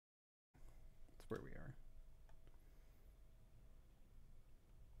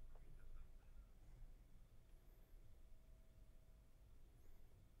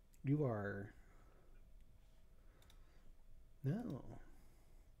You are. No.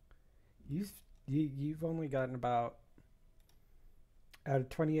 You've, you've only gotten about, out of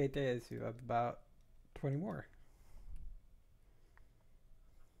 28 days, you have about 20 more.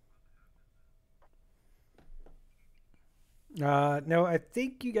 No, I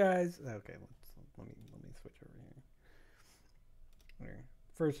think you guys. Okay, let me switch over here.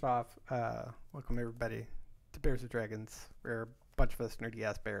 First off, welcome everybody to Bears and Dragons, where a bunch of us nerdy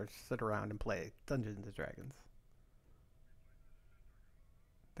ass bears sit around and play Dungeons and Dragons.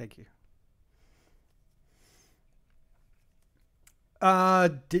 Thank you.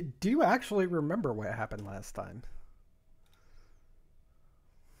 Do you actually remember what happened last time?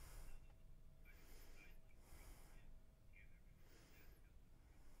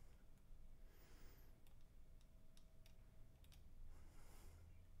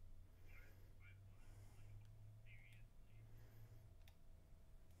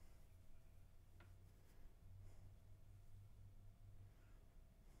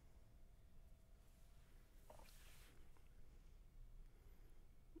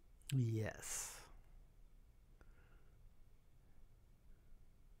 Yes.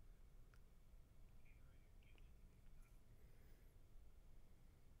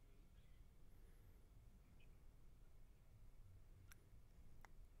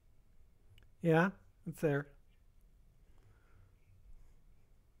 Yeah, it's there.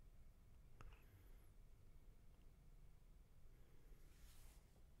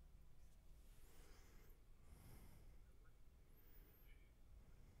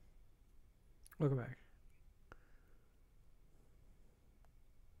 Welcome back.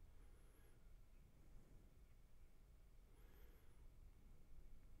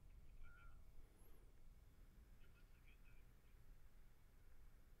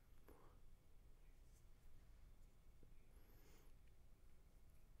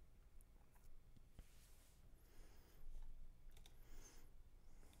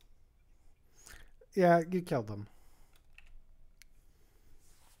 Yeah, you killed them.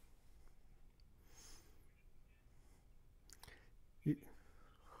 You,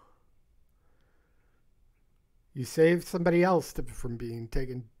 you saved somebody else from being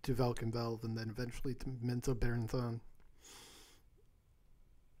taken to Valkenveld and then eventually to Menzo Barenthon.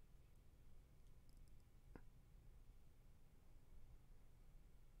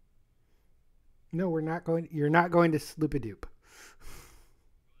 No, we're not going. You're not going to Sloopadoop.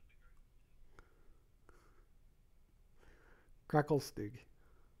 Krackelstug.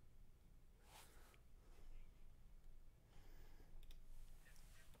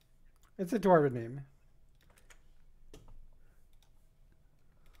 It's a dwarven name.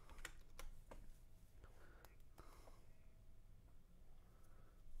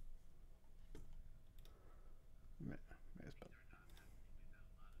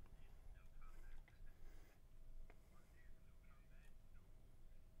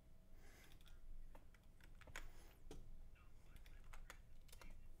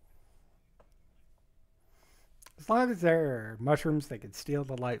 As long as there are mushrooms they can steal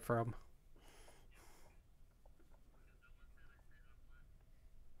the light from.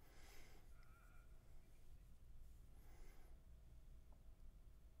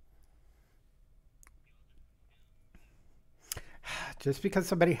 Just because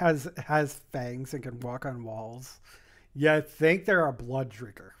somebody has fangs and can walk on walls, you think they're a blood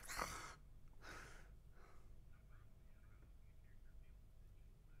drinker.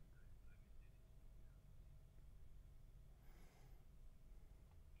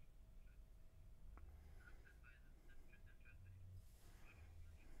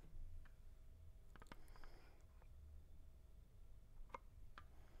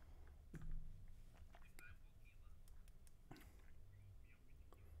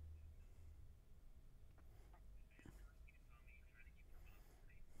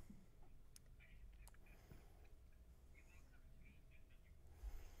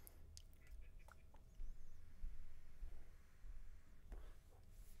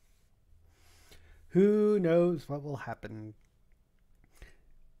 Who knows what will happen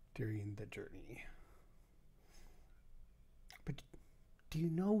during the journey? But do you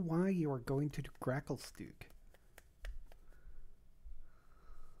know why you are going to Gracklestug?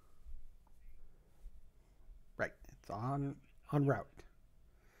 Right, it's on route.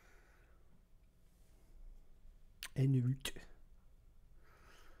 En route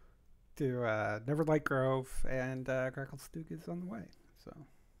to Neverlight Grove, and Gracklestug is on the way. So,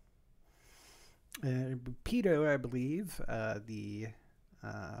 and Pito, I believe, the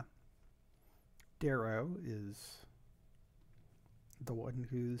uh, Darrow is the one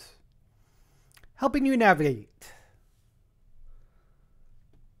who's helping you navigate.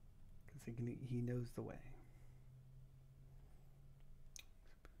 thinking he knows the way.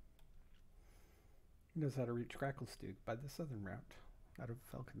 He knows how to reach Cracklestook by the southern route out of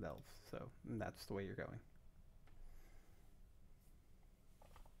Falcon Delve. So that's the way you're going.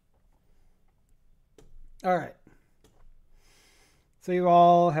 All right. So you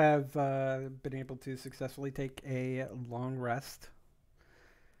all have been able to successfully take a long rest.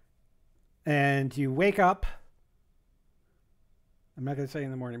 And you wake up. I'm not going to say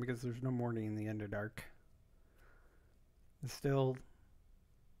in the morning because there's no morning in the Underdark. It's still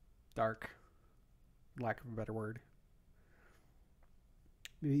dark, lack of a better word.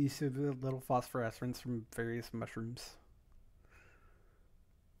 You see the little phosphorescence from various mushrooms.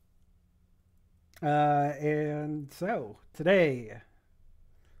 And so, today,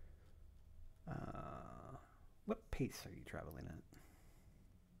 what pace are you traveling at?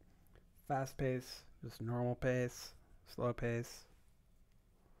 Fast pace, just normal pace, slow pace?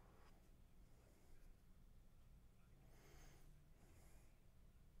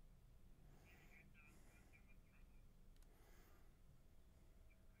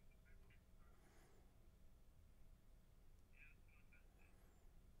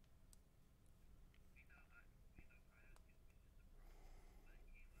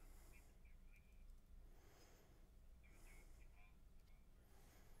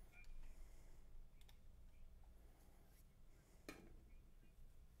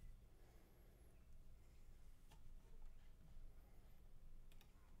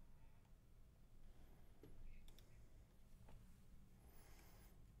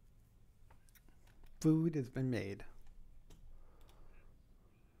 Food has been made.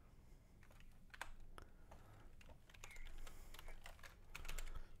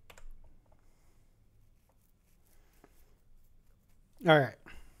 All right.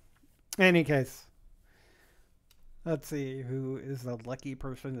 Any case, let's see who is the lucky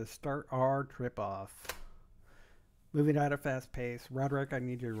person to start our trip off. Moving at a fast pace. Roderick, I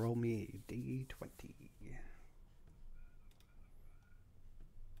need you to roll me a D20.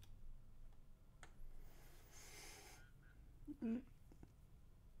 All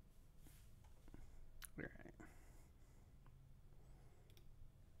right.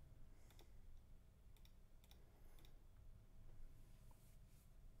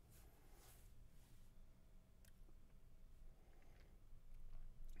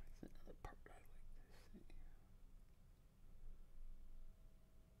 Another part I like to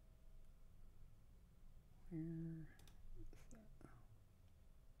see. Where is that?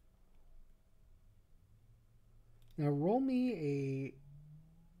 Now roll me a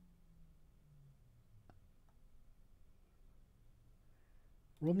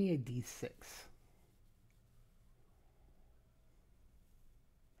D6. A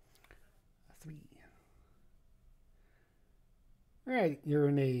 3. All right, you're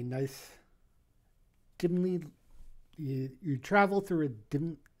in a nice dimly. You travel through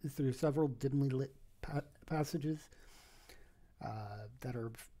through several dimly lit passages that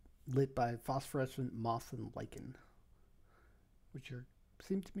are lit by phosphorescent moss and lichen, which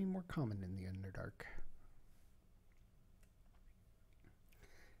seem to be more common in the Underdark.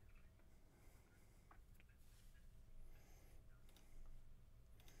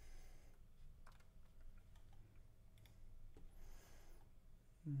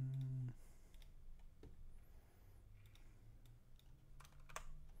 Mm.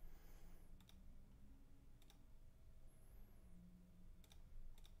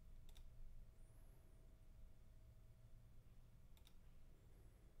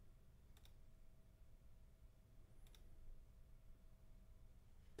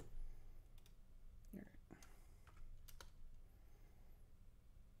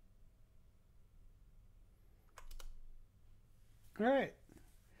 All right.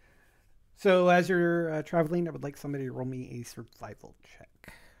 So as you're traveling, I would like somebody to roll me a survival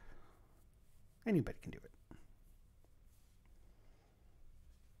check. Anybody can do it.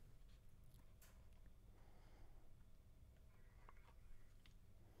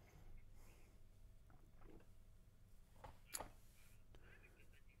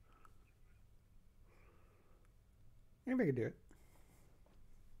 Anybody can do it.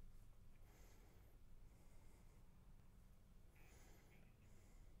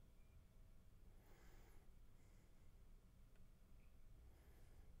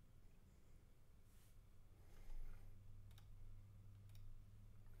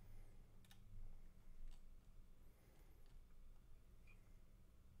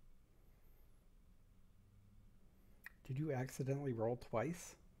 Did you accidentally roll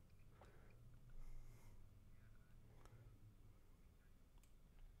twice?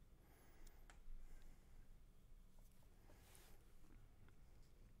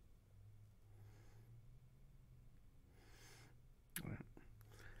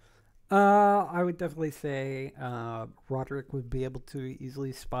 I would definitely say Roderick would be able to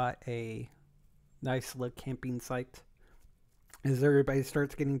easily spot a nice little camping site as everybody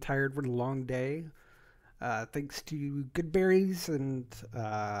starts getting tired from a long day. Thanks to good berries and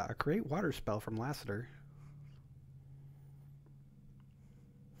a great water spell from Lassiter,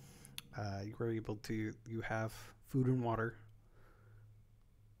 you were able to you have food and water.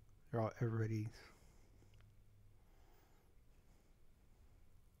 Everybody.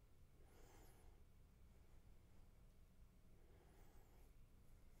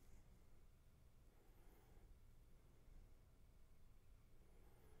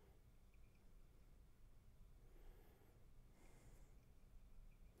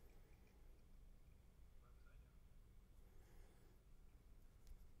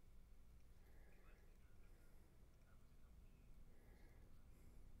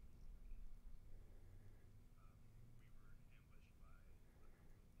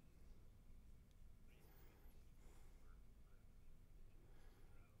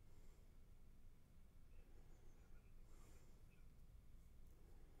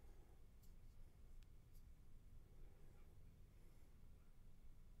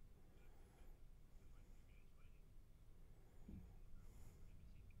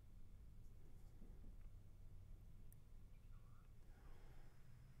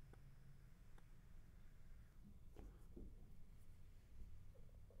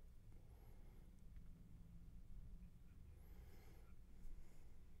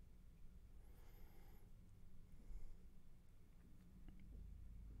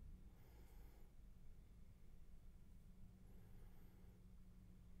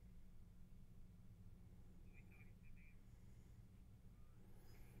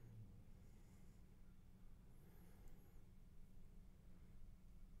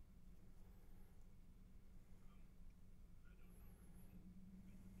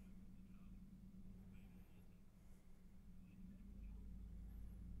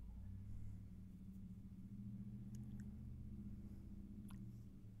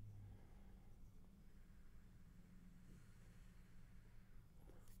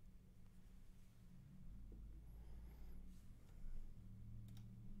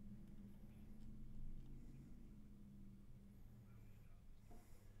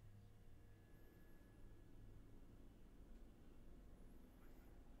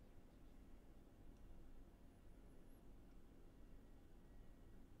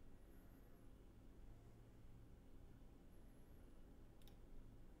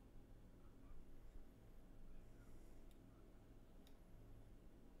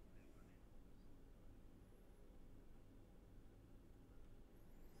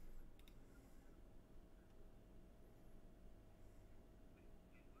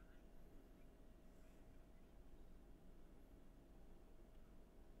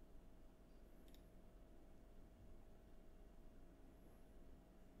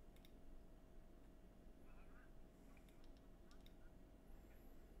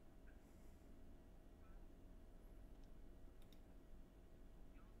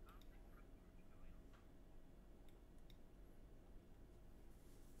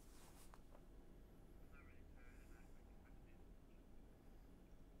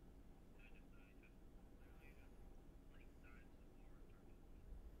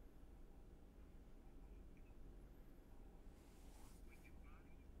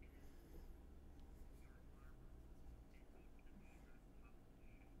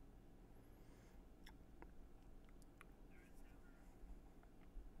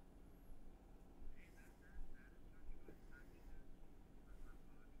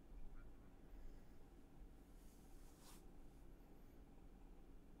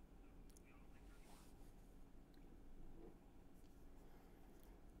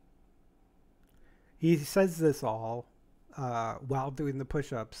 He says this all while doing the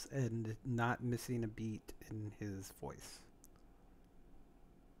push-ups and not missing a beat in his voice.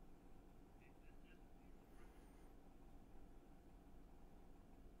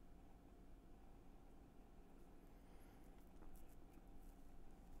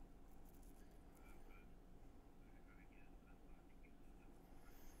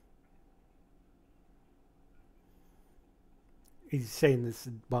 He's saying this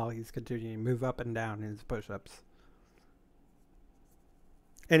while he's continuing to move up and down in his push-ups,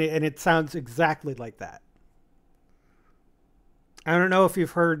 and it sounds exactly like that. I don't know if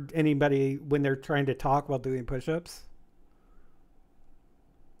you've heard anybody when they're trying to talk while doing push-ups,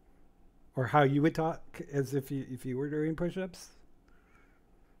 or how you would talk as if you were doing push-ups.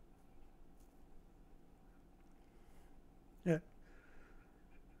 Yeah,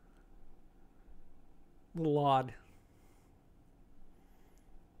 a little odd.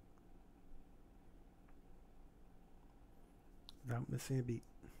 without missing a beat.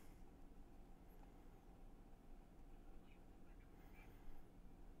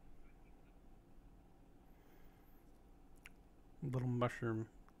 A little mushroom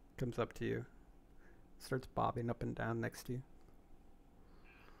comes up to you, starts bobbing up and down next to you.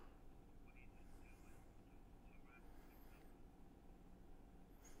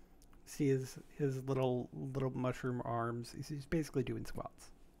 See his little mushroom arms. He's basically doing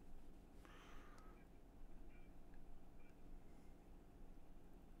squats.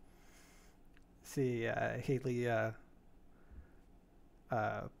 See, Haley uh,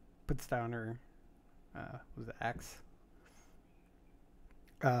 puts down her was it axe?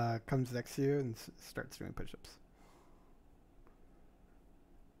 Comes next to you and starts doing push-ups.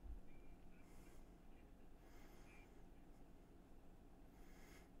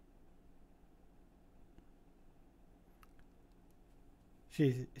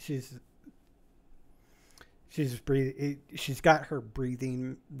 She's she's she's breathing. She's got her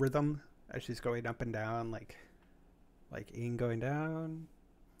breathing rhythm as she's going up and down, like in going down,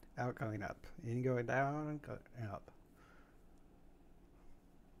 out going up, in going down, going up.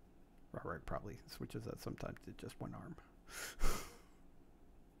 Robert probably switches that sometimes to just one arm.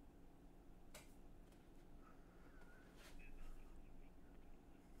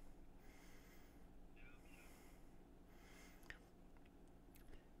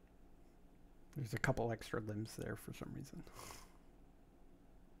 There's a couple extra limbs there for some reason.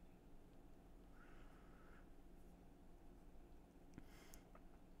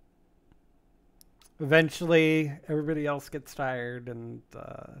 Eventually, everybody else gets tired and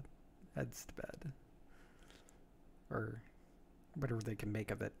heads to bed. Or whatever they can make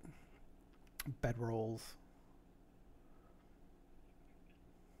of it. Bed rolls.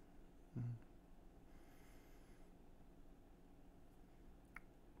 Mm.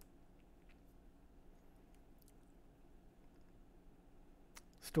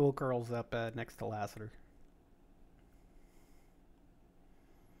 Stool curls up next to Lassiter.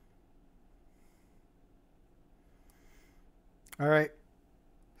 All right.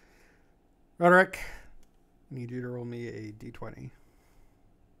 Roderick, I need you to roll me a d20.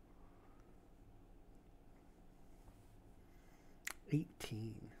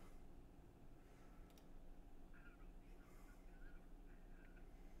 18.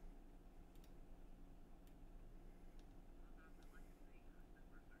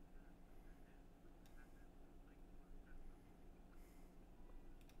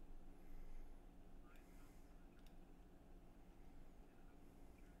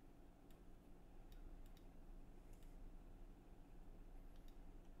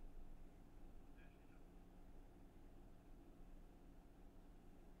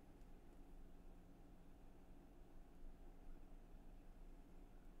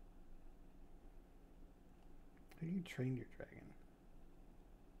 How do you train your dragon?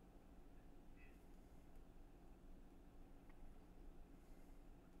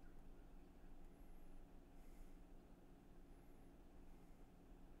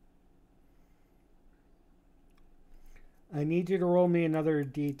 I need you to roll me another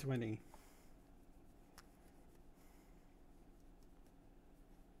d20.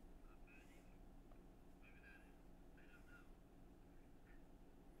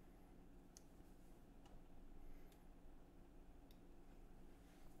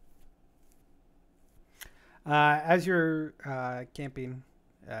 As you're camping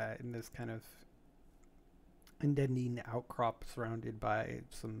in this kind of unending outcrop surrounded by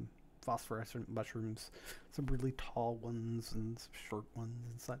some phosphorescent mushrooms, some really tall ones and some short ones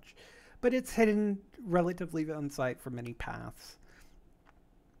and such. But it's hidden relatively on sight from any paths.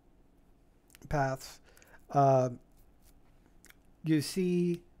 Uh, you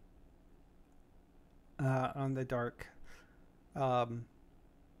see on the dark um,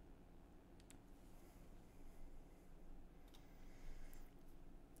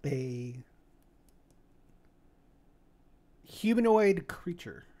 a humanoid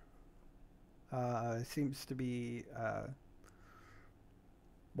creature. Seems to be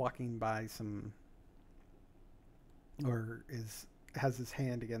walking by some, or has his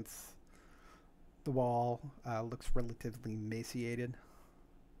hand against the wall. Looks relatively emaciated,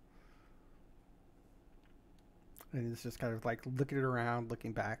 and is just kind of like looking around,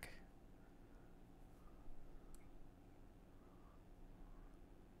 looking back.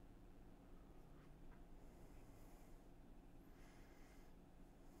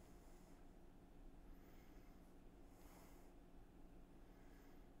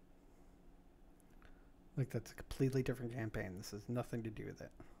 Like that's a completely different campaign. This has nothing to do with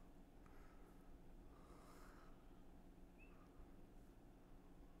it.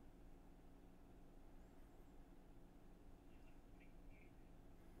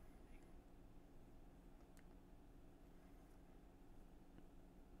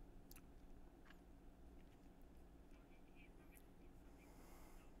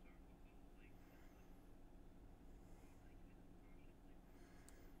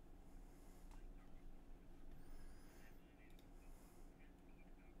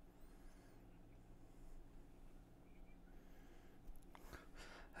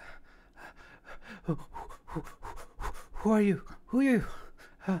 Who are you? Who are you?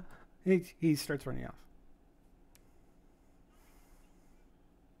 He starts running off.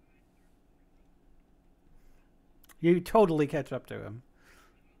 You totally catch up to him.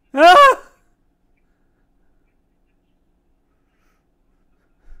 Ah!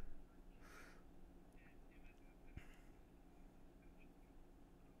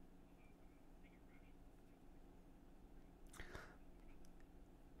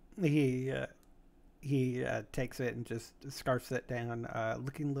 He uh, he takes it and just scarfs it down.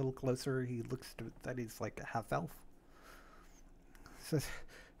 Looking a little closer, he looks that he's like a half elf. Says,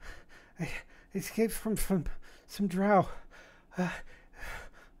 "I escaped from some drow. Uh,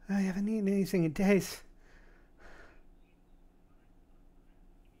 I haven't eaten anything in days."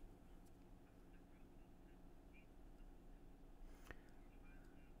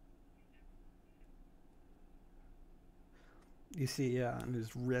 You see on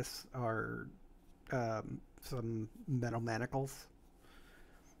his wrists are some metal manacles.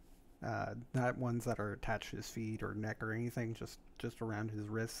 Not ones that are attached to his feet or neck or anything, just around his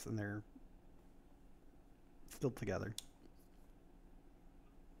wrists, and they're still together.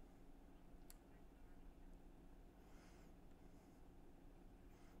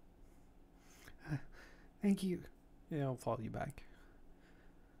 Thank you. Yeah, I'll follow you back.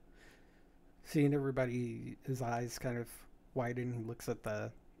 Seeing everybody, his eyes kind of widen. He looks at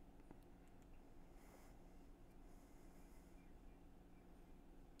the.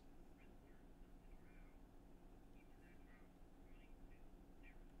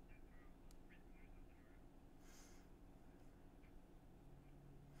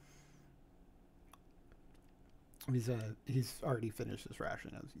 He's already finished his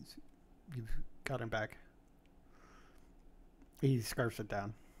ration as you've got him back. He scarfs it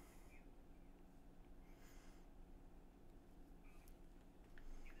down.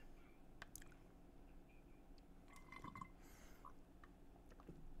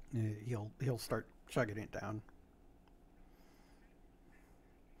 He'll start chugging it down.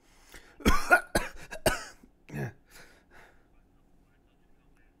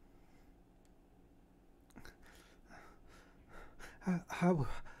 How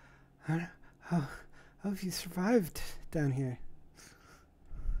how how have you survived down here?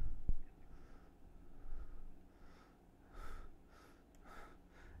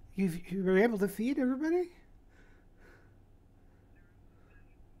 You were able to feed everybody?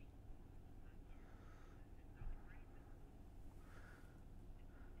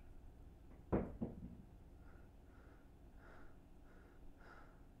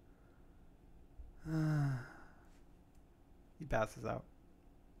 He passes out.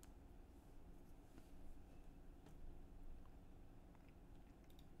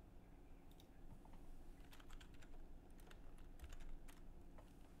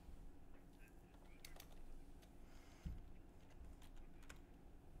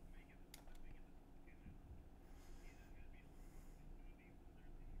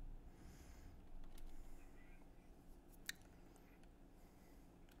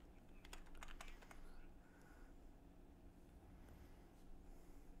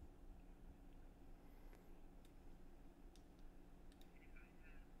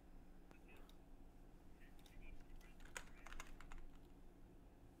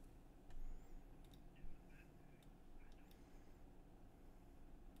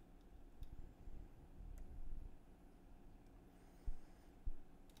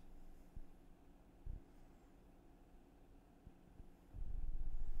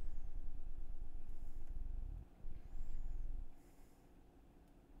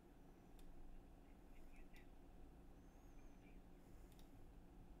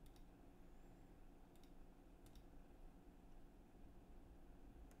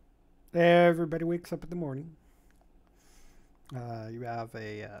 Everybody wakes up in the morning. You have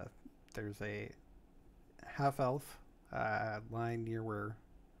a there's a half elf lying near where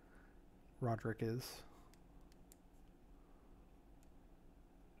Roderick is.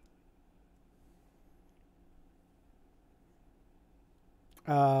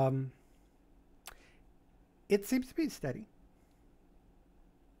 Um, it seems to be steady.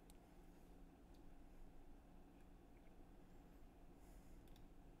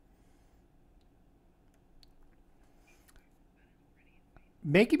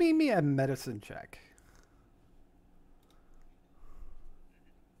 Make me a medicine check.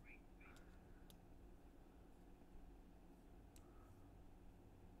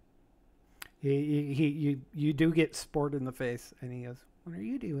 You do get sport in the face, and he goes, "What are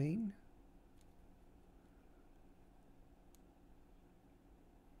you doing?"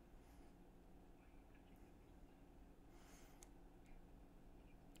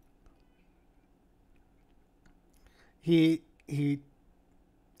 He he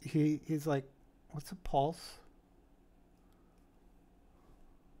he's like, what's a pulse?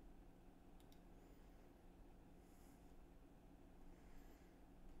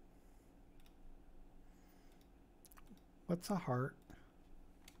 What's a heart?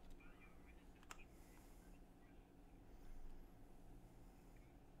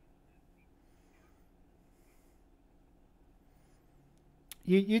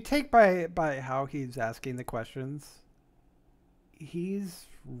 You take by how he's asking the questions. He's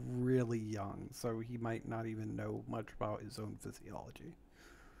really young, so he might not even know much about his own physiology.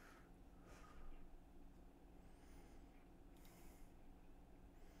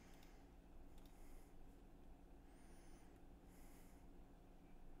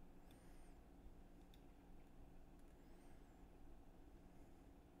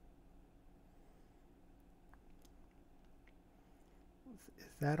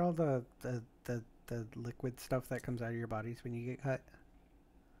 Is that all the liquid stuff that comes out of your bodies when you get cut?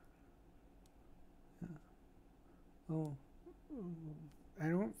 Oh, I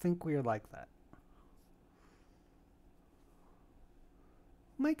don't think we're like that.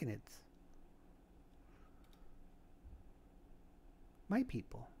 Myconids, my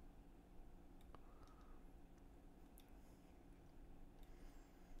people.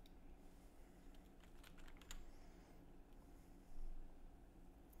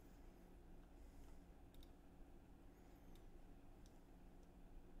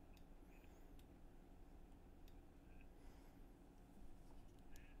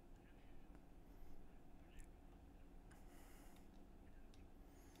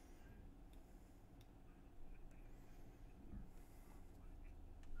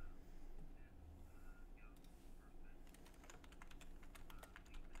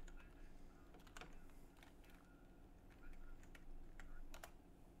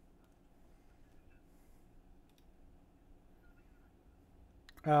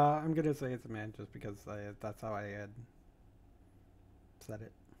 I'm gonna say it's a man just because that's how I had said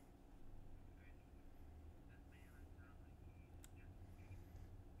it.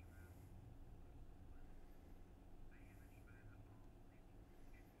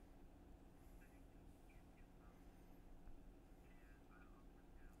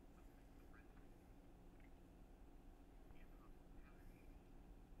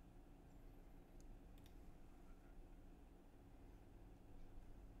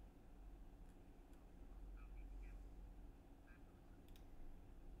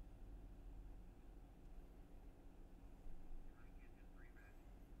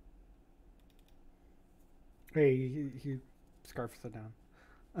 Hey, he scarfs it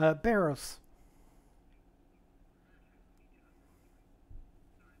down. Barros.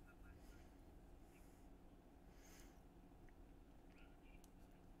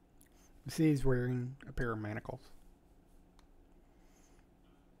 You see, he's wearing a pair of manacles.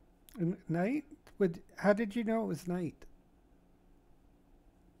 Night? Would how did you know it was night?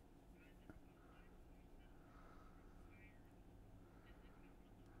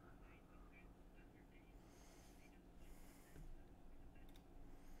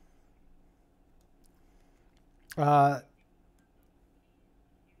 Uh,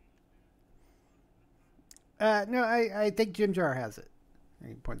 no, I think Jim Jar has it.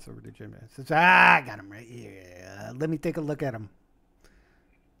 He points over to Jim and says, I got him right here. Let me take a look at him.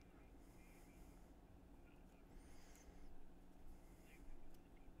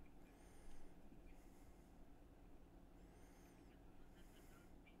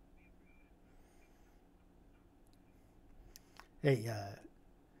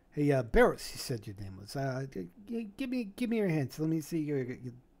 Hey, Barros, he said your name was. Give me your hands. Let me see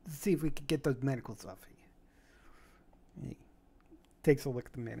if we can get those manacles off you. He takes a look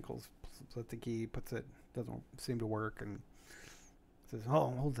at the manacles, pulls out the key, puts it, doesn't seem to work, and says,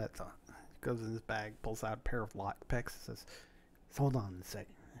 "Oh, hold that thought." Goes in his bag, pulls out a pair of lock picks, says, "Hold on a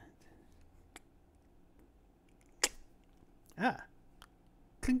second." Ah,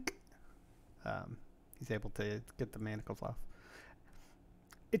 clink. He's able to get the manacles off.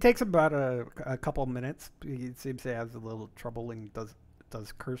 It takes about a couple minutes. He seems to have a little trouble and does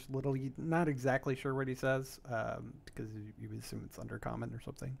curse a little. You're not exactly sure what he says because you assume it's undercommon or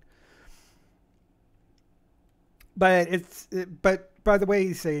something. But but by the way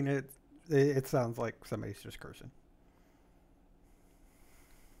he's saying it, it sounds like somebody's just cursing.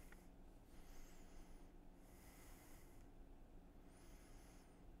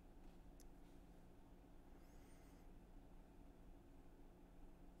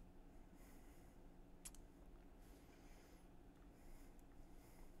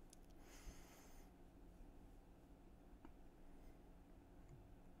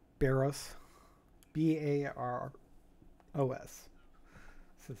 Barros, Barros. OS.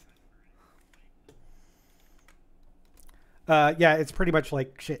 Yeah, it's pretty much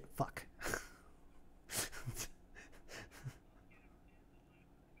like shit. Fuck.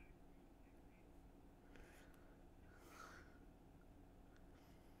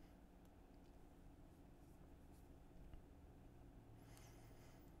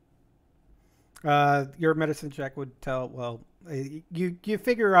 Your medicine check would tell. Well, you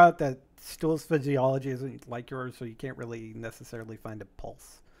figure out that stool's physiology isn't like yours, so you can't really necessarily find a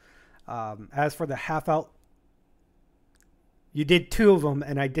pulse. As for the half out, you did two of them,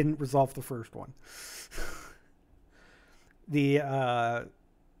 and I didn't resolve the first one. the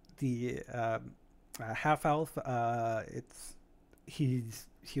half elf, he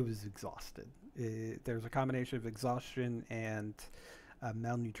was exhausted. There's a combination of exhaustion and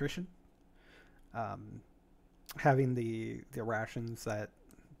malnutrition. Um, Having the rations that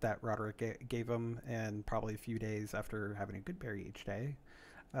Roderick gave him, and probably a few days after having a good berry each day,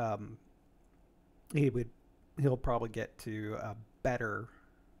 um, he would he'll probably get to a um, better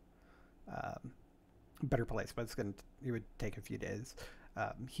place, but it would take a few days.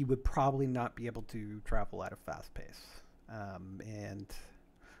 He would probably not be able to travel at a fast pace, and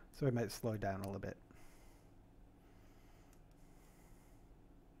so he might slow down a little bit.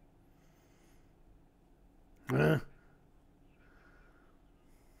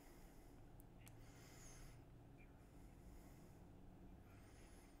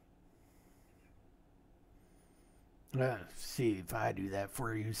 Uh, see if I do that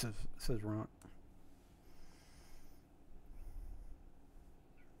for you. Says Ron.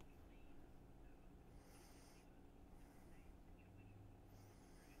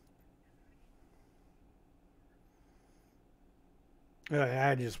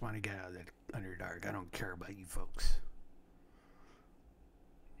 I just want to get out of the Underdark. I don't care about you folks.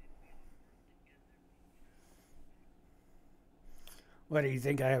 What do you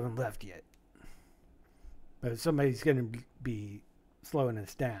think? I haven't left yet. But somebody's going to be slowing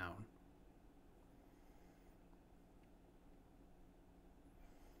us down.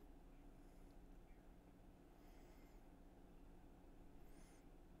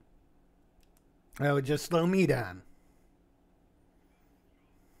 That would just slow me down.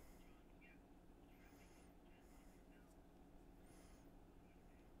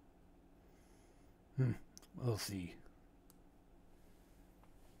 Hmm. We'll see.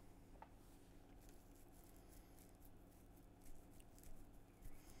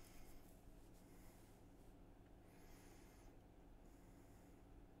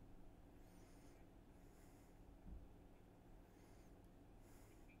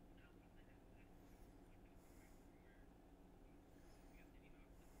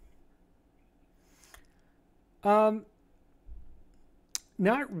 Um,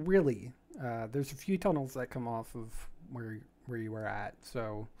 Not really. There's a few tunnels that come off of where you were at,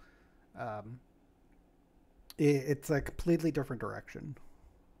 so um, it's a completely different direction.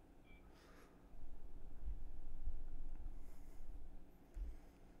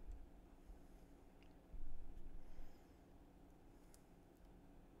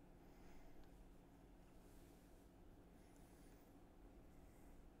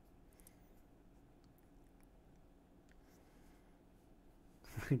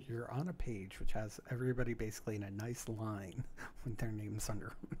 You're on a page which has everybody basically in a nice line with their names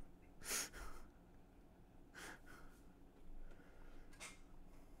under.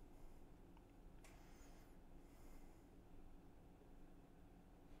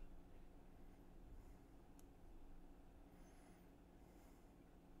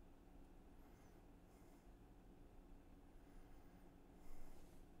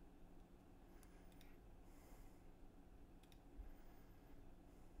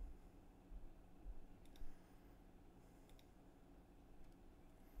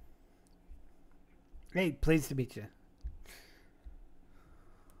 Hey, pleased to meet you.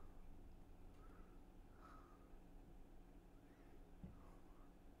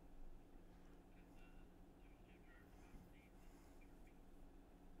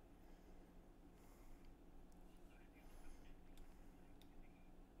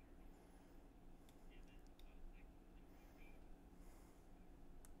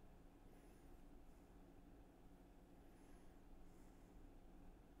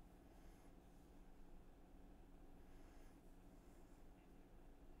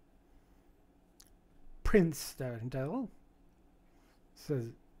 Prince Darendelle says,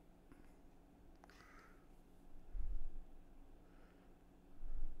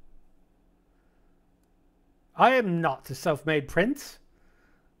 I am not a self-made prince.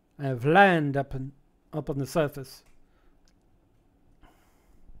 I have land up on the surface.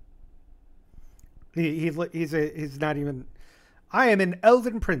 He's not even. I am an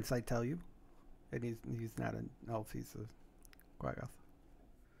elven prince, I tell you, and he's not an elf. He's a Quaggoth.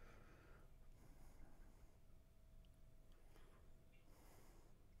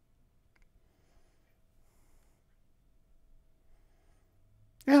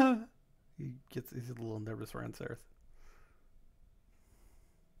 Yeah, he's a little nervous around Sareth.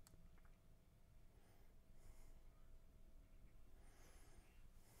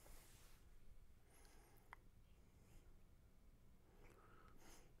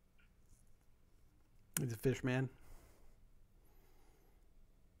 He's a fish man.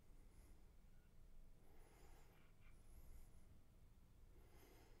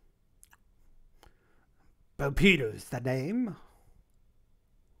 But Peter's the name.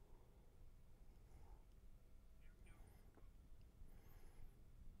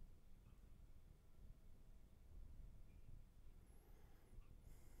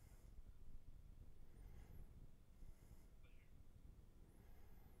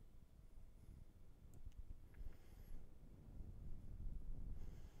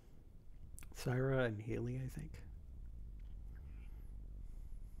 Syra and Haley, I think.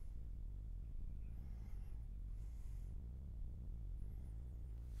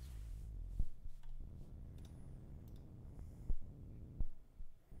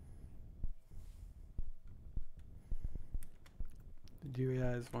 Do you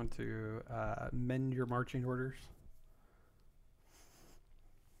guys want to mend your marching orders?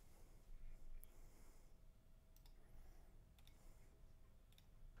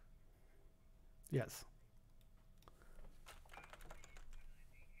 Yes.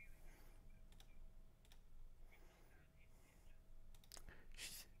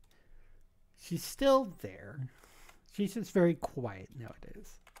 She's, she's still there. She's just very quiet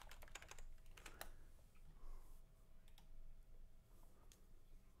nowadays.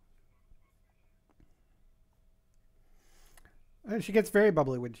 She gets very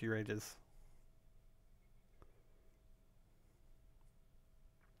bubbly when she rages.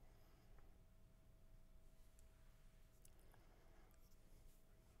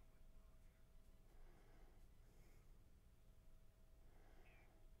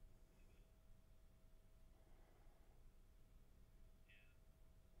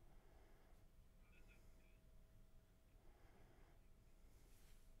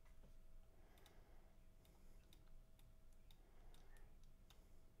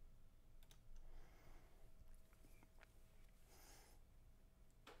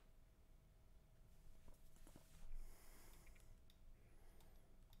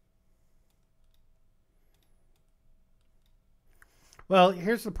 Well,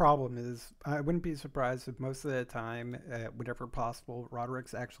 here's the problem: is I wouldn't be surprised if most of the time, whenever possible,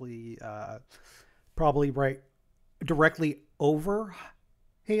 Roderick's actually probably right directly over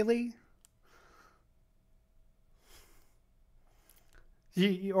Haley,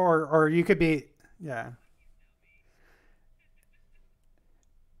 or you could be, yeah,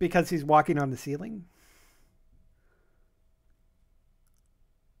 because he's walking on the ceiling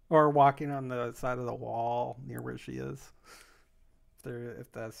or walking on the side of the wall near where she is.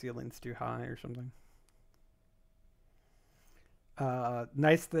 If the ceiling's too high or something.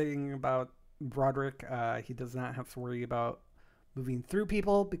 Nice thing about Broderick, he does not have to worry about moving through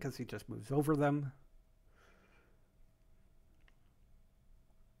people because he just moves over them.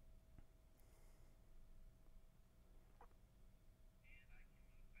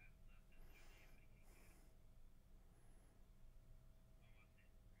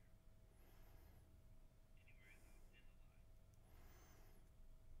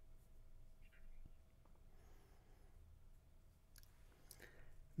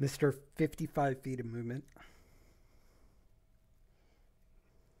 Mr. 55 feet of movement.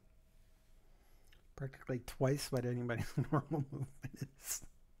 Practically twice what anybody's normal movement is.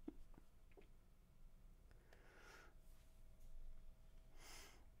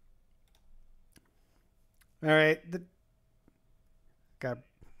 All right. Got.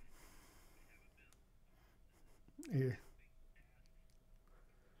 Yeah.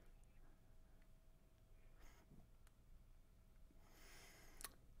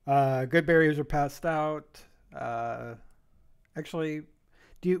 Good barriers are passed out. Uh, actually,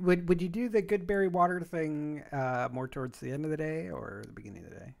 would you do the good berry water thing more towards the end of the day or the beginning of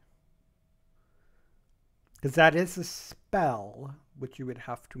the day? Because that is a spell which you would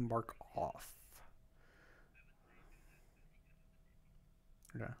have to mark off.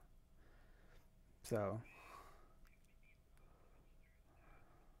 Yeah. So,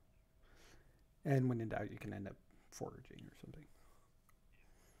 and when in doubt, you can end up foraging or something.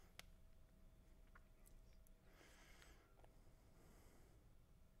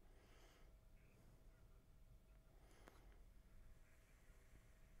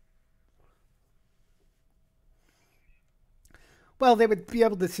 Well, they would be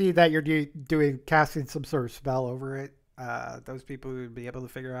able to see that you're doing casting some sort of spell over it. Those people would be able to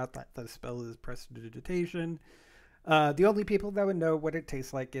figure out that the spell is prestidigitation. The only people that would know what it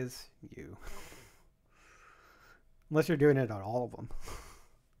tastes like is you, unless you're doing it on all of them.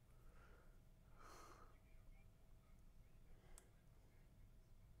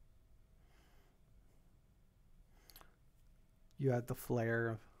 You had the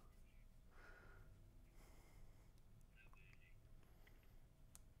flair.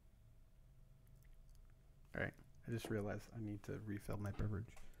 All right. I just realized I need to refill my beverage.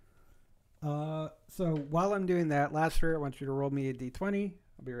 So while I'm doing that, Laster, I want you to roll me a d20.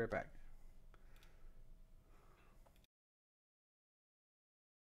 I'll be right back.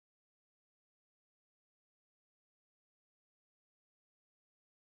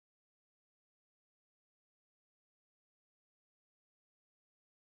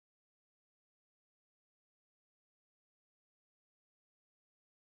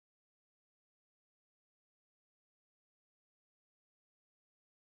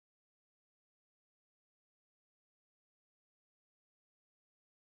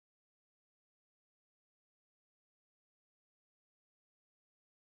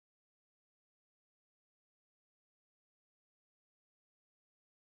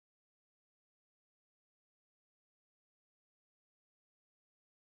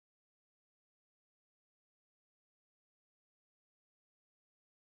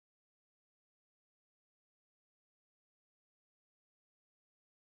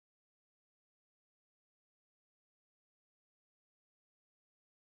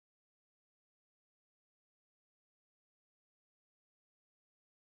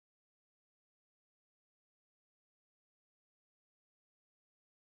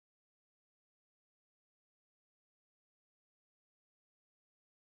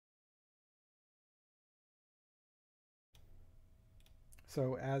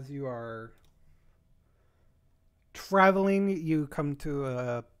 So as you are traveling, you come to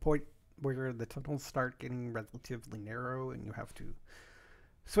a point where the tunnels start getting relatively narrow and you have to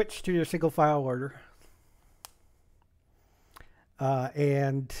switch to your single file order.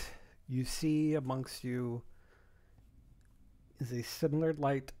 And you see amongst you is a similar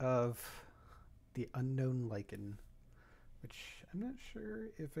light of the unknown lichen, which I'm not sure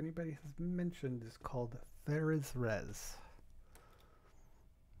if anybody has mentioned is called Ferris Res.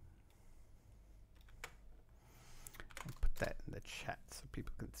 I'll put that in the chat so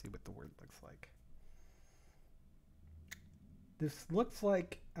people can see what the word looks like. This looks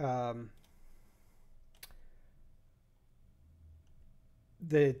like the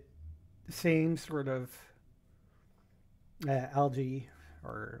same sort of algae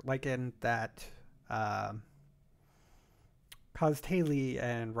or lichen that caused Haley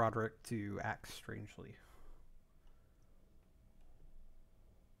and Roderick to act strangely.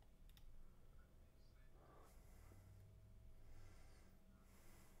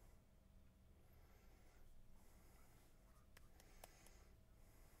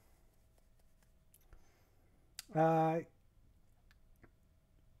 Uh,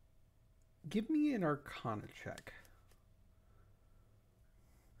 Give me an Arcana check.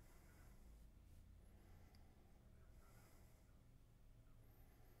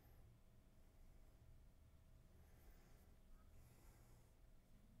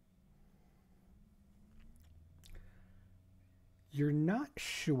 You're not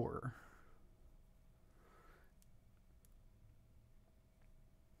sure.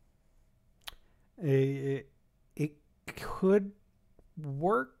 It could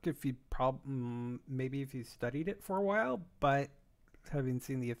work if you maybe if you studied it for a while, but having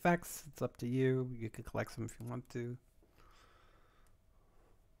seen the effects, it's up to you. You could collect some if you want to.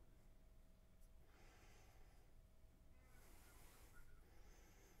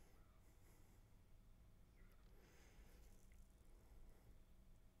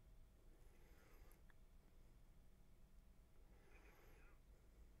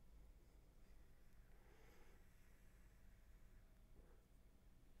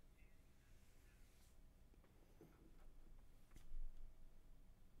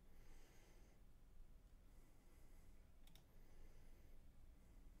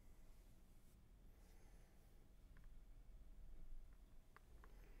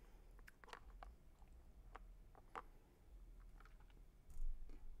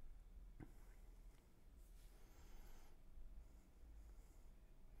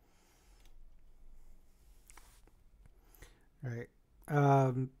 All right.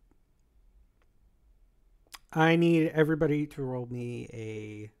 I need everybody to roll me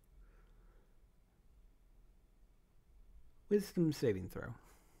a wisdom saving throw.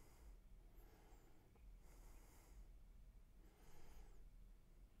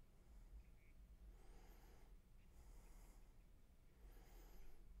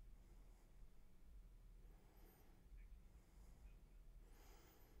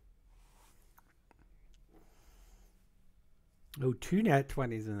 Oh, two nat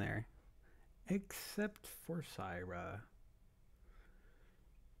 20s in there. Except for Syra.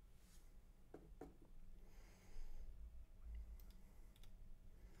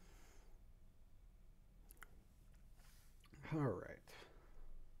 All right.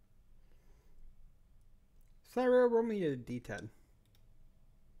 Syra, roll me a d10.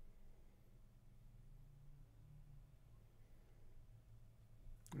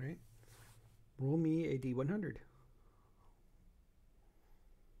 All right. Roll me a d100.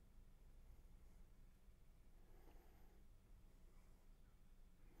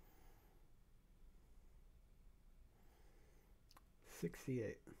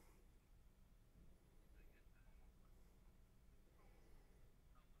 68.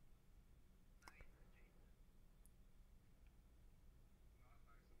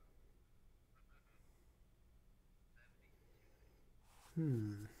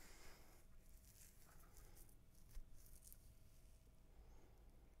 Hmm.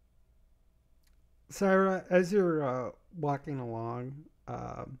 Sarah, as you're walking along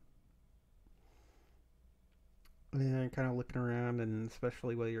and kind of looking around, and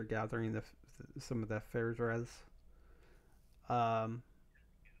especially while you're gathering some of the fair's res, um,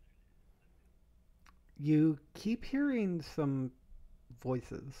 you keep hearing some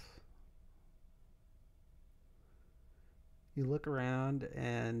voices. You look around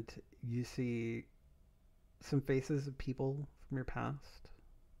and you see some faces of people from your past.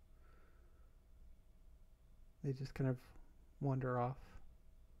 They just kind of wander off.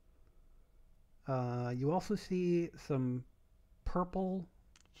 You also see some purple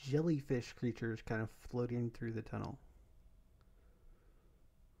jellyfish creatures kind of floating through the tunnel.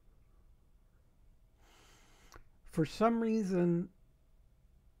 For some reason,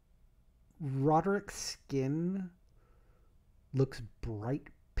 Roderick's skin looks bright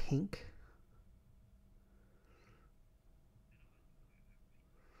pink.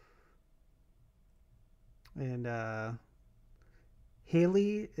 And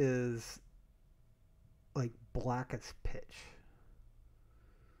Haley is like black as pitch.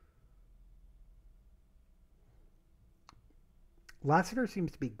 Lassiter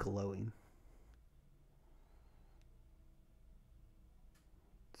seems to be glowing.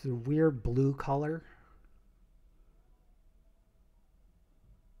 It's a weird blue color.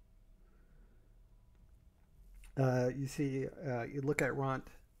 You see, you look at Ront,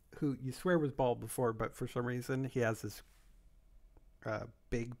 who you swear was bald before, but for some reason he has this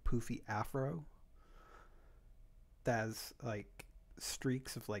big poofy afro that has like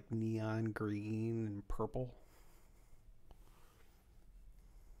streaks of like neon green and purple.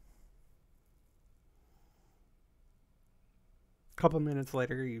 A couple minutes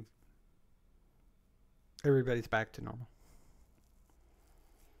later, everybody's back to normal.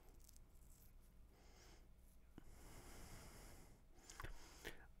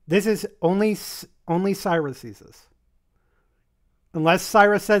 This is only Cyrus sees this. Unless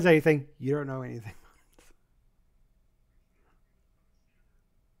Cyrus says anything, you don't know anything.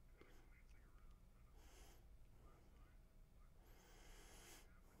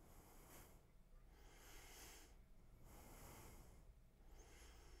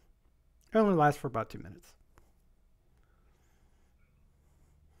 It only lasts for about 2 minutes.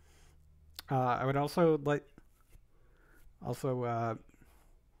 I would also like also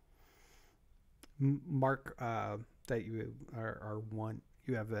mark that you are one.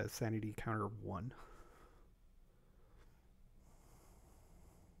 You have a sanity counter of 1.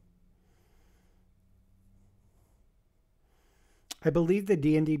 I believe the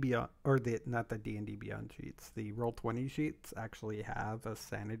D&D Beyond, or the not the D&D Beyond sheets, the Roll20 sheets actually have a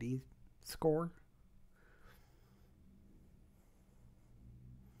sanity score.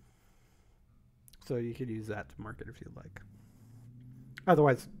 So you could use that to mark it if you'd like.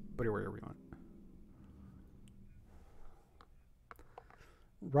 Otherwise, put it wherever you want.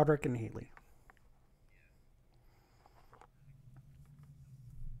 Roderick and Haley.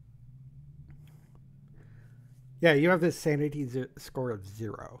 Yeah, you have this sanity score of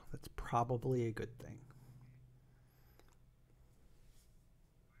 0. That's probably a good thing.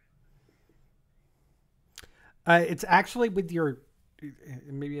 It's actually with your.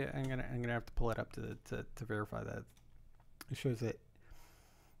 Maybe I'm gonna have to pull it up to verify that. It shows that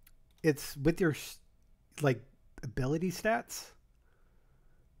it's with your like ability stats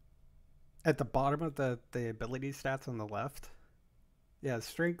at the bottom of the ability stats on the left. Yeah,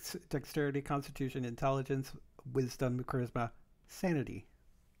 strength, dexterity, constitution, intelligence, wisdom, charisma, sanity.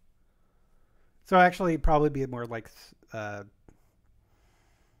 So actually, probably be more like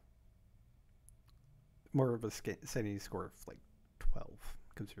more of a sanity score of like 12,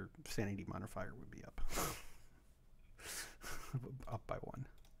 because your sanity modifier would be up. Up by one.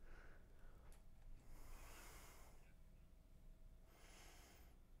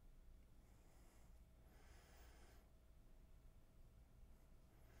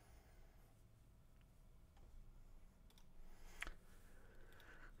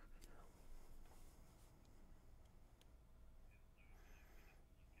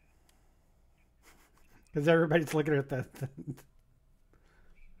 Because everybody's looking at the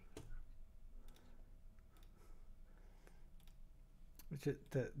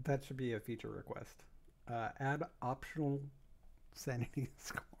that should be a feature request. Add optional sanity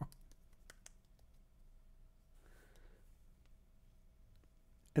score.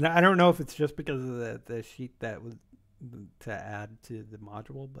 And I don't know if it's just because of the sheet that was to add to the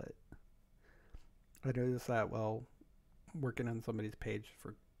module, but I noticed that while working on somebody's page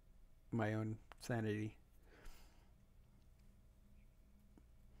for my own sanity.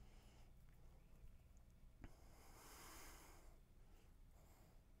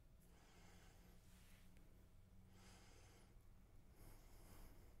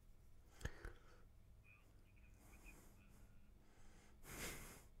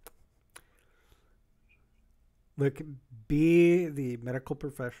 Look, be the medical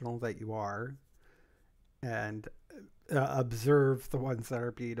professional that you are, and observe the ones that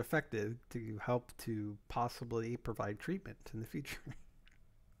are being affected to help to possibly provide treatment in the future.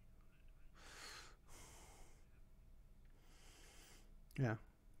 Yeah.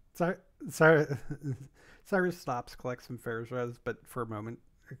 So, so Cyrus stops, collects some Ferris Rose, but for a moment,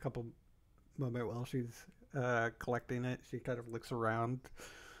 a couple moment while she's collecting it, she kind of looks around,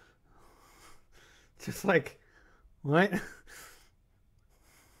 just like, what?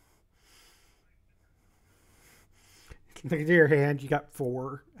 Look at your hand. You got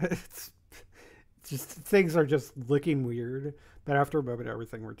four. It's just things are just looking weird, but after a moment,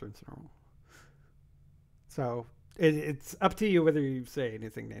 everything returns to normal. So it's up to you whether you say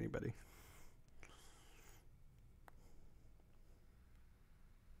anything to anybody.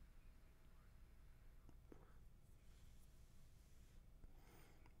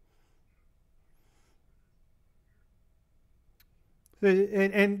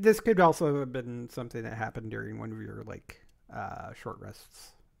 And this could also have been something that happened during one of your like short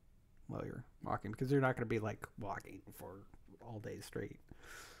rests while you're walking, because you're not going to be like walking for all day straight.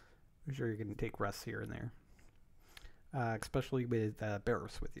 I'm sure you're going to take rests here and there, especially with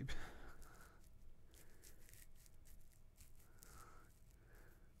Barris with you.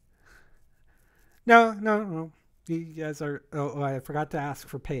 No, no, no. You guys are. Oh, I forgot to ask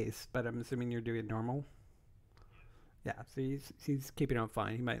for pace, but I'm assuming you're doing normal. Yeah, so he's keeping on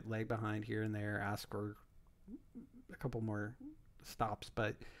fine. He might lag behind here and there, ask for a couple more stops,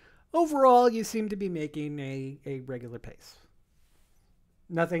 but overall, you seem to be making a regular pace.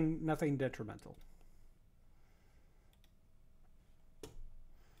 Nothing detrimental.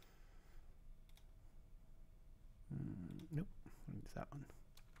 Nope. Use that one.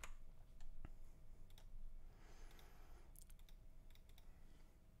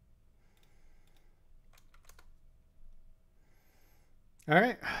 All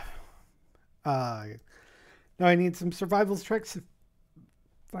right. Now I need some survival tricks to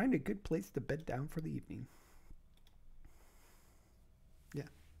find a good place to bed down for the evening. Yeah.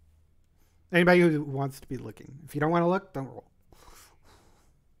 Anybody who wants to be looking. If you don't want to look, don't roll.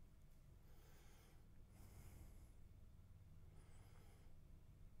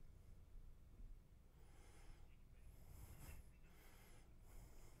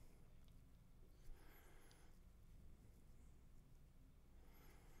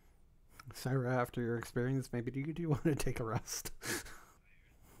 Sarah, after your experience, maybe you do want to take a rest.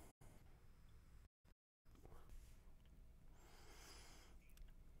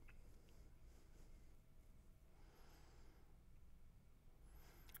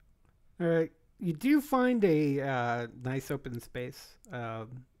 All right. You do find a nice open space.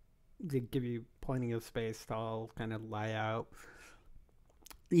 They give you plenty of space to all kind of lie out.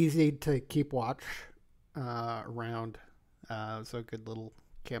 Easy to keep watch around. So a good little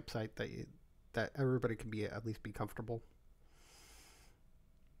campsite that everybody can be at least be comfortable.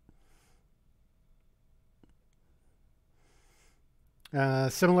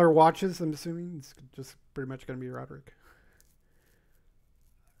 Similar watches, I'm assuming. It's just pretty much going to be Roderick.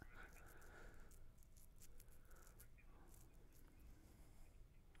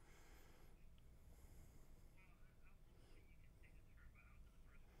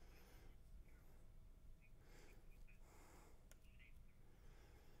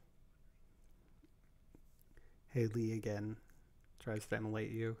 Haley again tries to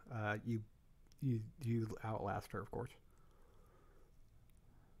emulate you. You outlast her, of course.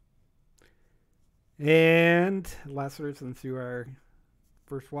 And Lassiter, since you are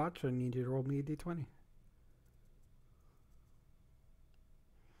first watch, I need you to roll me a d20.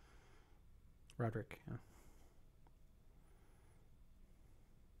 Roderick, yeah.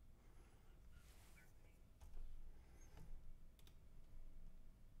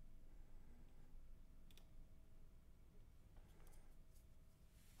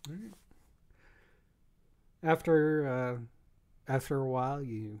 All right. After a while,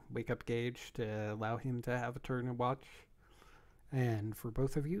 you wake up Gage to allow him to have a turn and watch. And for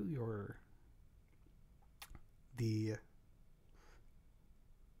both of you, the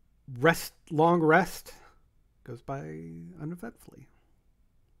long rest goes by uneventfully.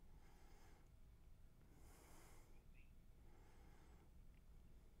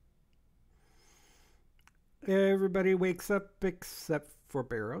 Everybody wakes up except for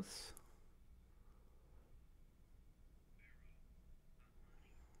Barrows.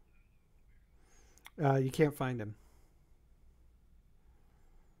 You can't find him.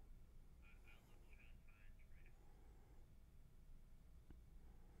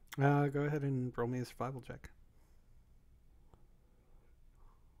 Go ahead and roll me a survival check.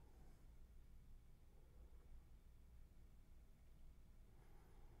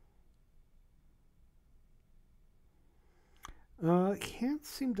 Can't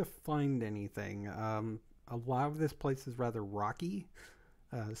seem to find anything. A lot of this place is rather rocky,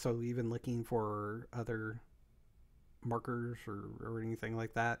 so even looking for other markers or anything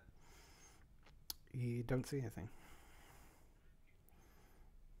like that, you don't see anything.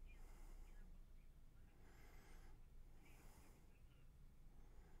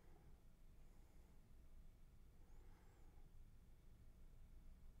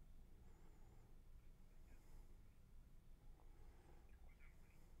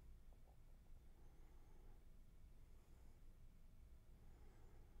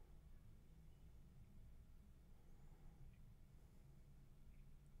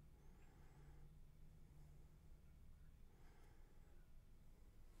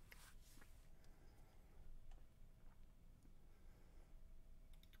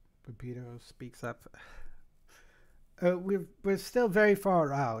 Pepito speaks up. We're still very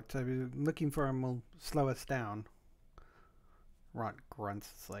far out. I mean, looking for him will slow us down. Rot grunts.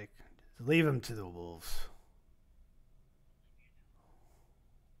 It's like, leave him to the wolves.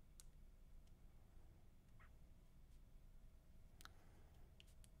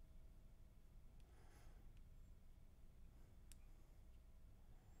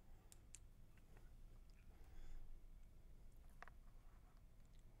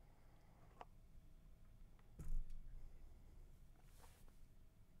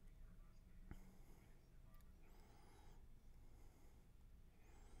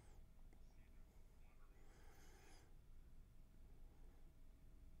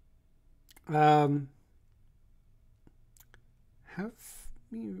 Um, have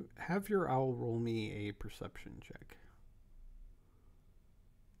have your owl roll me a perception check.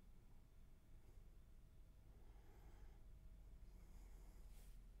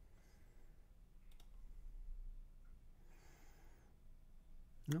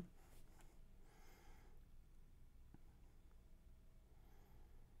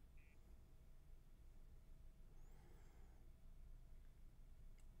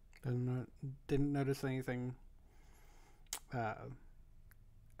 No, didn't notice anything uh,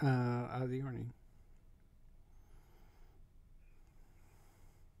 out of the ordinary.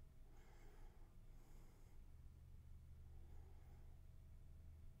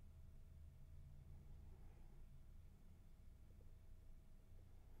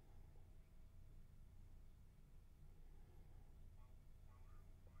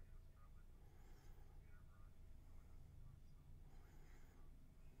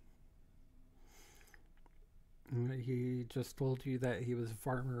 He just told you that he was a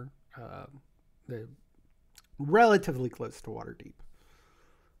farmer, uh, relatively close to Waterdeep,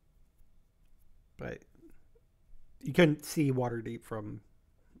 but you couldn't see Waterdeep from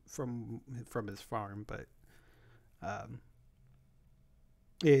his farm. But um,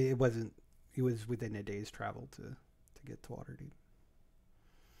 it wasn't. It was within a day's travel to get to Waterdeep.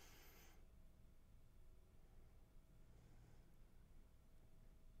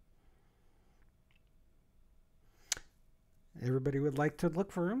 Everybody would like to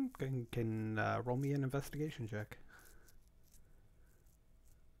look for him. Can roll me an investigation check.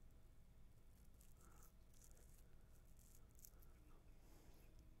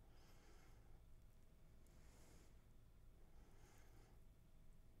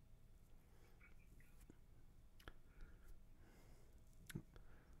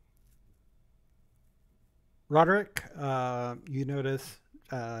 Roderick, you notice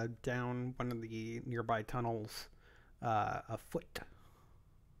down one of the nearby tunnels, a foot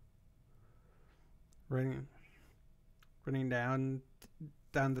running running down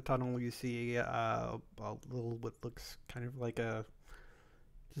the tunnel. You see a little what looks kind of like a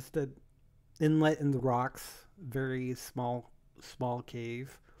just a inlet in the rocks, very small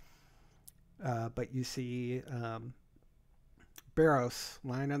cave. But you see Barros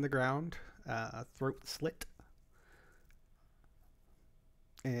lying on the ground, throat slit,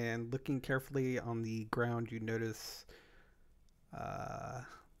 and looking carefully on the ground, you notice uh,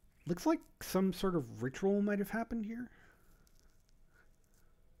 looks like some sort of ritual might have happened here.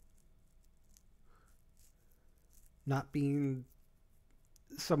 Not being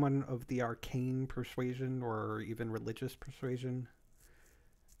someone of the arcane persuasion or even religious persuasion,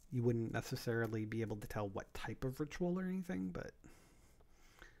 you wouldn't necessarily be able to tell what type of ritual or anything, but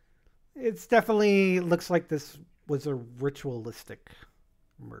it's definitely looks like this was a ritualistic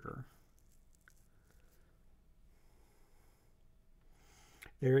murder.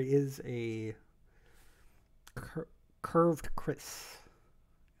 There is a curved kris,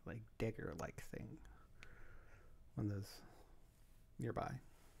 like dagger like thing on those nearby.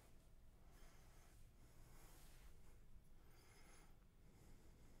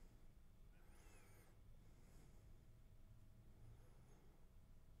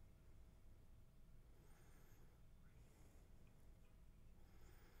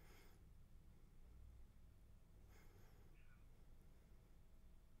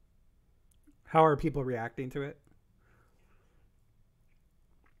 How are people reacting to it?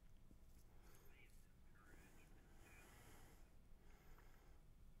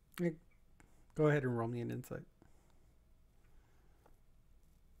 Go ahead and roll me an insight.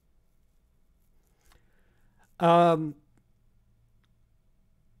 Um,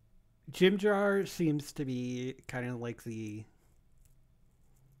 Jim Jar seems to be kind of like the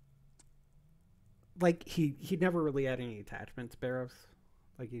like he never really had any attachment to Barrows.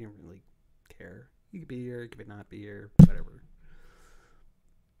 Like he didn't really care. He could be here, he could not be here, whatever.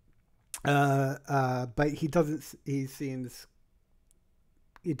 But he doesn't. He seems.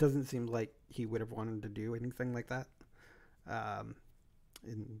 It doesn't seem like he would have wanted to do anything like that. Um,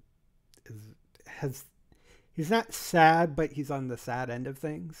 and is has he's not sad, but he's on the sad end of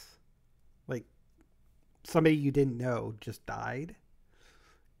things. Like somebody you didn't know just died.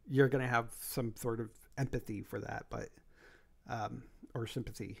 You're gonna have some sort of empathy for that, but or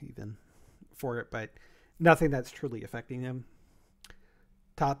sympathy even for it, but nothing that's truly affecting him.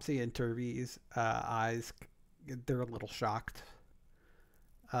 Topsy and Turvey's eyes, they're a little shocked.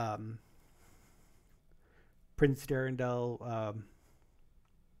 Um, Prince Darendelle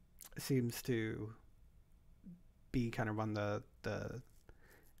seems to be kind of on the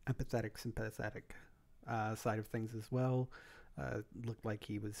empathetic, sympathetic side of things as well. Looked like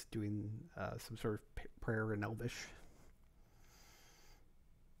he was doing some sort of prayer in Elvish.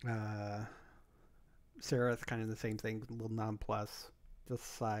 Uh, Sarah's kind of the same thing, a little nonplussed,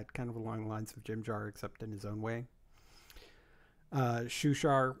 just side, kind of along the lines of Jim Jar, except in his own way.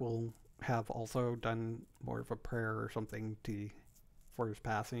 Shushar will have also done more of a prayer or something for his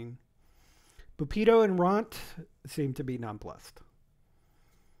passing. Bupito and Ront seem to be nonplussed.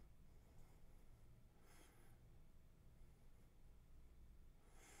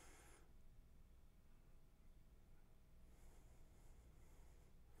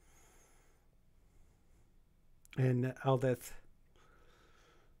 And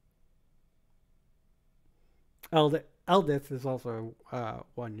Eldith is also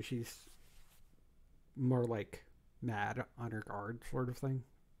one. She's more like mad on her guard, sort of thing.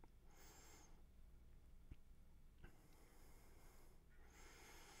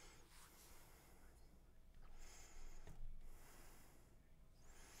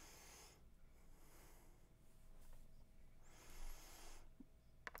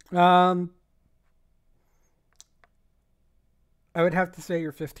 Um, I would have to say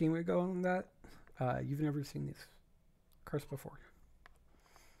your 15 would go on that. You've never seen these cars before.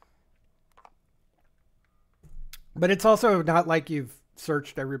 But it's also not like you've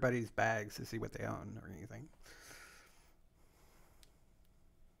searched everybody's bags to see what they own or anything.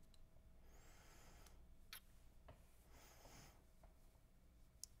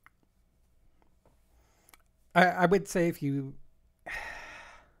 I would say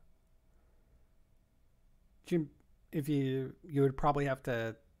Jim, if you would probably have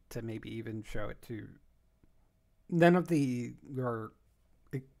to maybe even show it to none of the your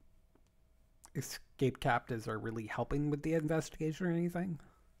escape captives are really helping with the investigation or anything.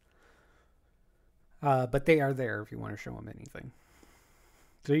 But they are there if you want to show them anything.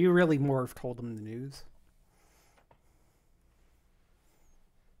 So you really more have told them the news.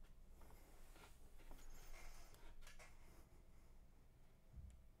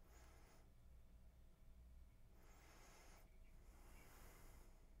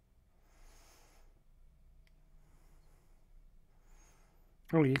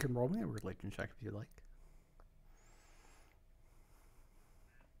 Oh, you can roll me a religion check if you like.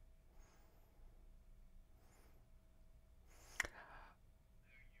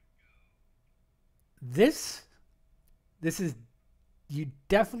 This this is you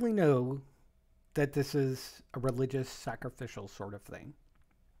definitely know that this is a religious sacrificial sort of thing.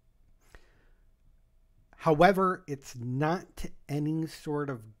 However, it's not to any sort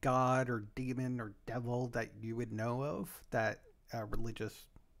of god or demon or devil that you would know of that a religious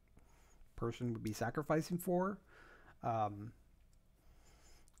person would be sacrificing for. Um,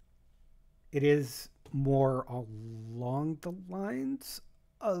 it is more along the lines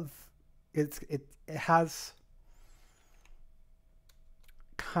of it has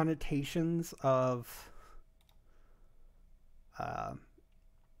connotations of uh,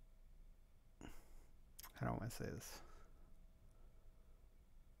 I don't want to say this,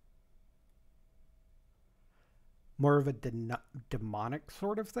 more of a demonic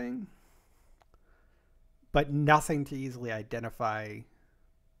sort of thing, but nothing to easily identify,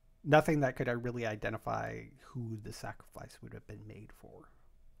 nothing that could really identify who the sacrifice would have been made for.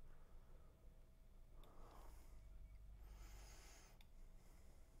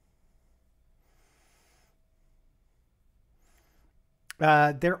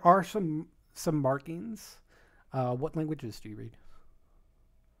 There are some markings. What languages do you read?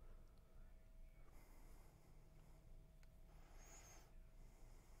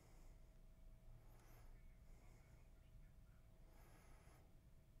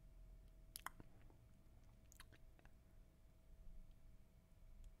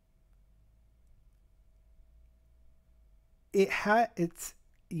 It's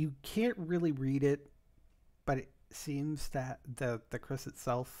you can't really read it, but it seems that the crest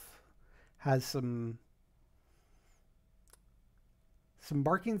itself has some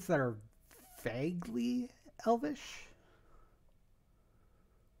markings that are vaguely elvish,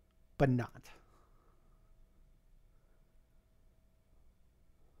 but not.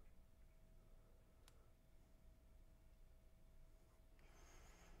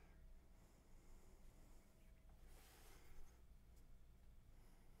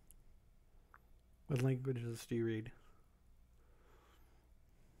 What languages do you read?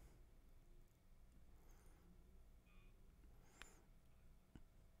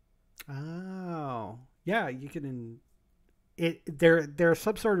 Oh, yeah, you can. It there are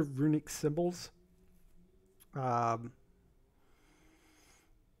some sort of runic symbols. Um,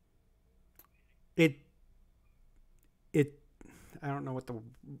 it it I don't know what the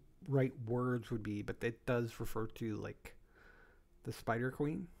right words would be, but it does refer to like the Spider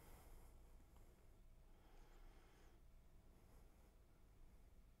Queen.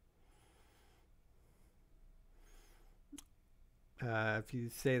 If you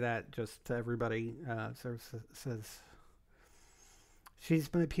say that just to everybody, says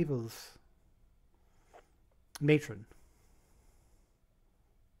she's my people's matron.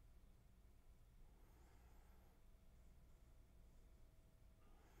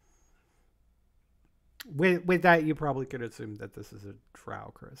 With that, you probably could assume that this is a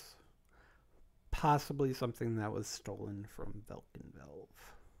drow, Chris. Possibly something that was stolen from Velkenvelv.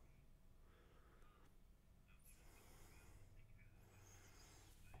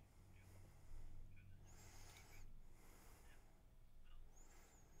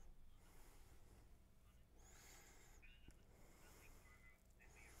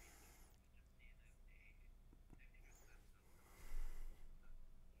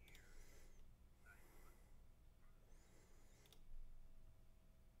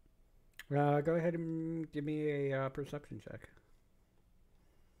 Go ahead and give me a perception check.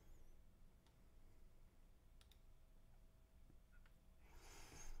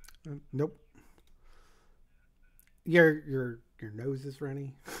 Nope. Your nose is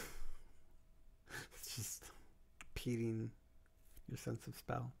runny. It's just impeding your sense of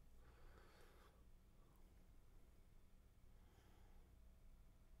smell.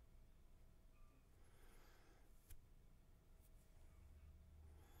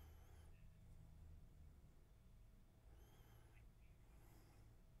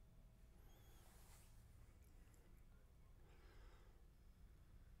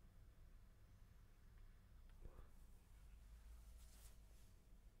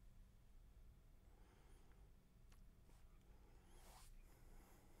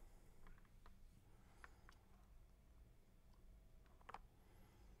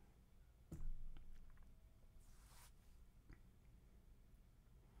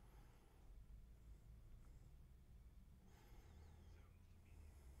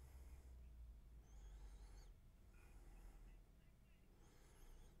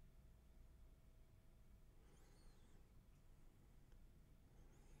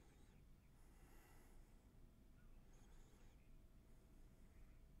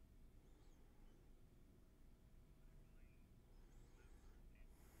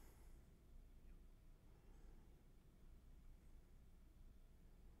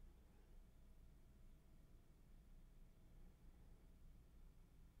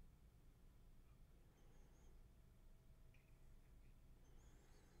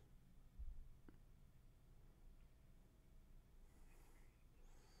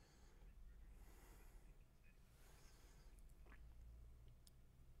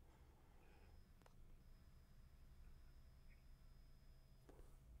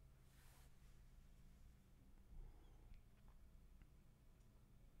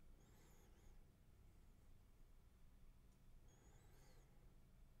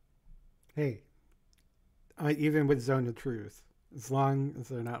 Hey, even with Zone of Truth, as long as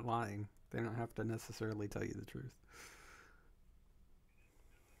they're not lying, they don't have to necessarily tell you the truth.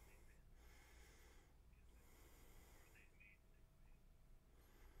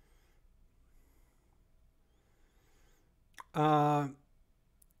 Uh,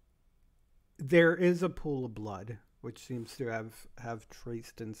 there is a pool of blood, which seems to have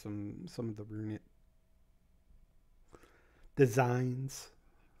traced in some of the runic designs.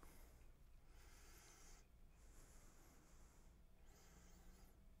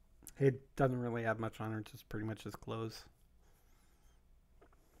 It doesn't really have much on her, just pretty much his clothes.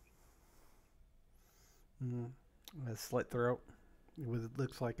 Mm. A slit throat. It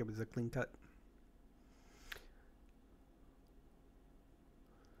looks like it was a clean cut.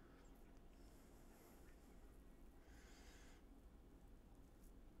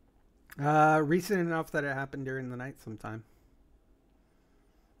 Recent enough that it happened during the night sometime.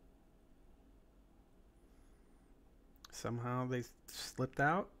 Somehow they slipped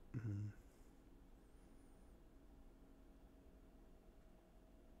out. Mm.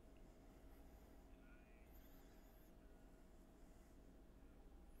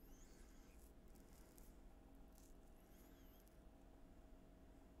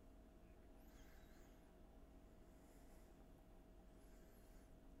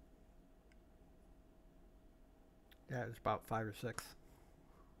 Yeah, it's about 5 or 6.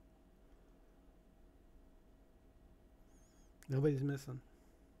 Nobody's missing.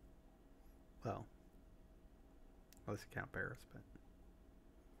 Well, unless you count Paris, but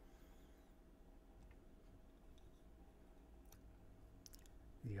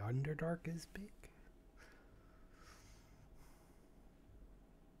the Underdark is big.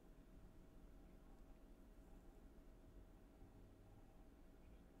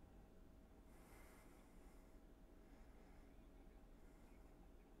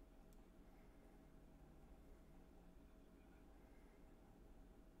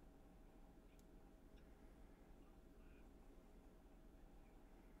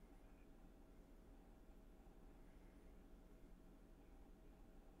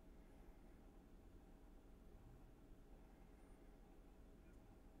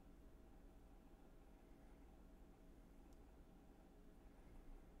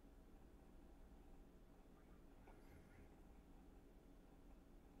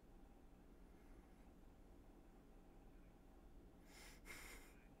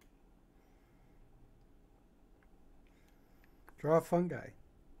 Draw a fungi.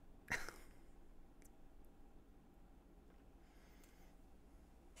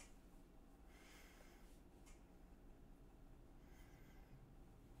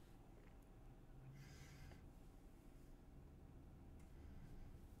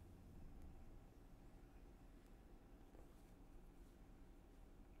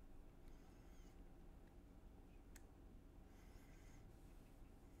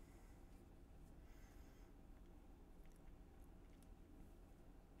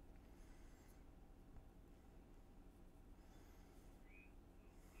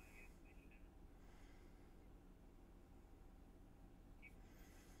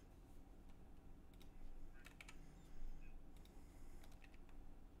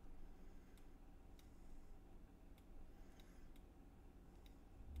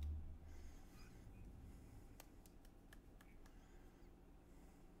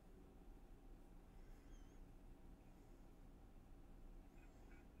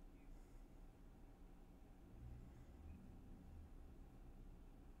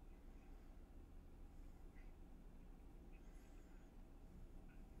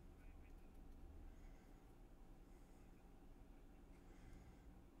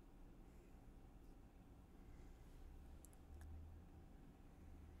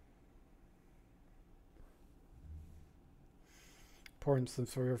 Pouring some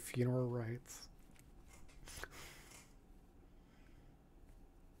sort of funeral rites.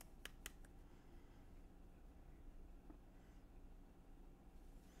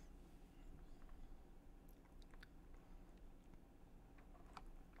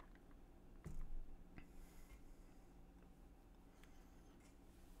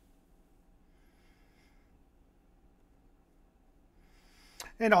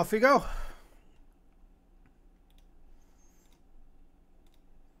 And off we go.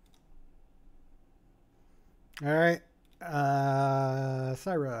 All right.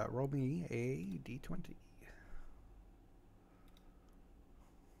 Syra, roll me a d20.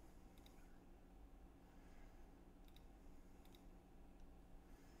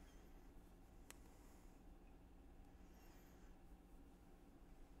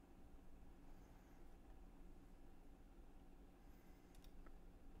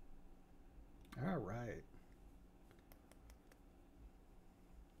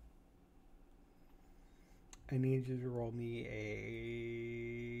 I need you to roll me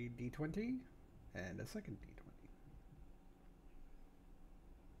a d20 and a second d20.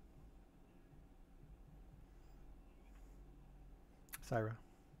 Syra.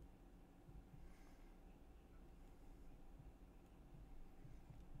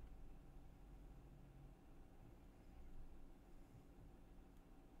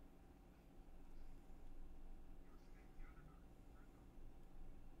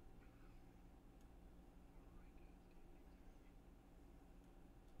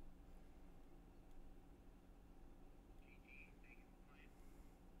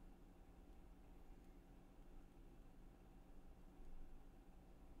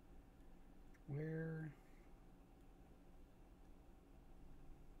 Where?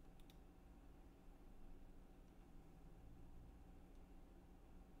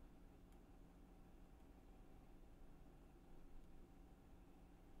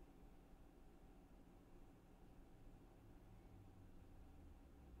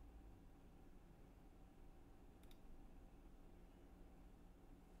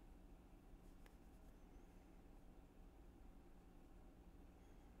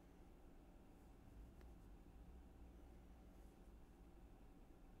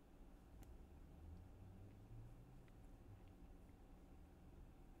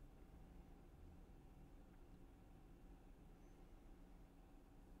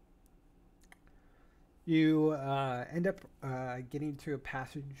 You end up getting to a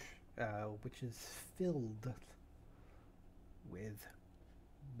passage which is filled with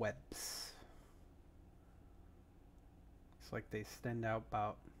webs. It's like they stand out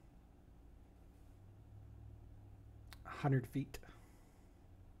about 100 feet.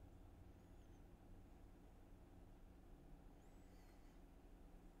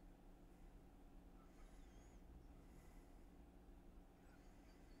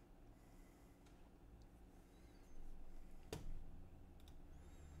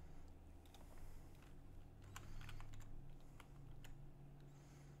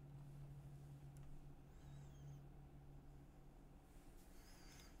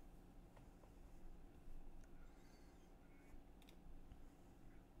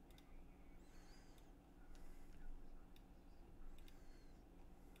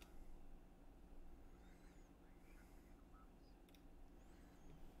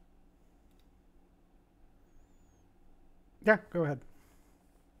 Yeah, go ahead.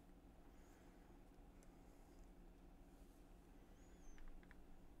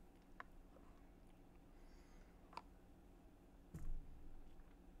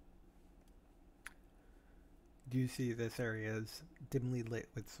 Do you see this area is dimly lit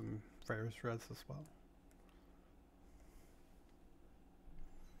with some fire threads as well?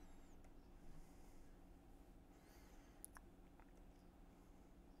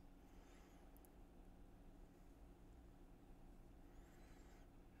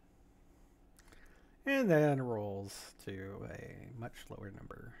 And then rolls to a much lower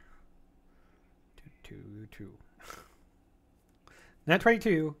number. 222. Not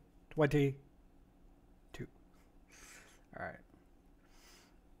 22, 22. All right.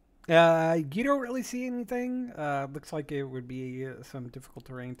 You don't really see anything. Looks like it would be some difficult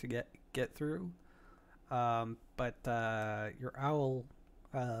terrain to get through. But your owl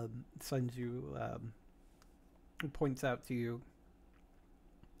sends you, points out to you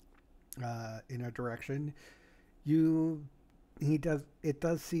in a direction. It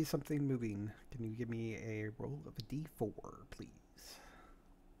does see something moving. Can you give me a roll of a d4, please?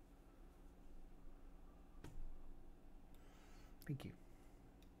 Thank you.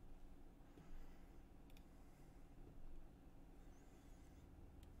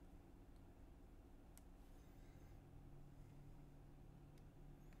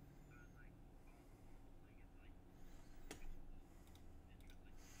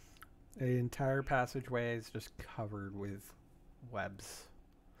 The entire passageway is just covered with webs,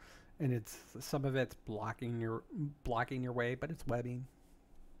 and it's some of it's blocking your way, but it's webbing.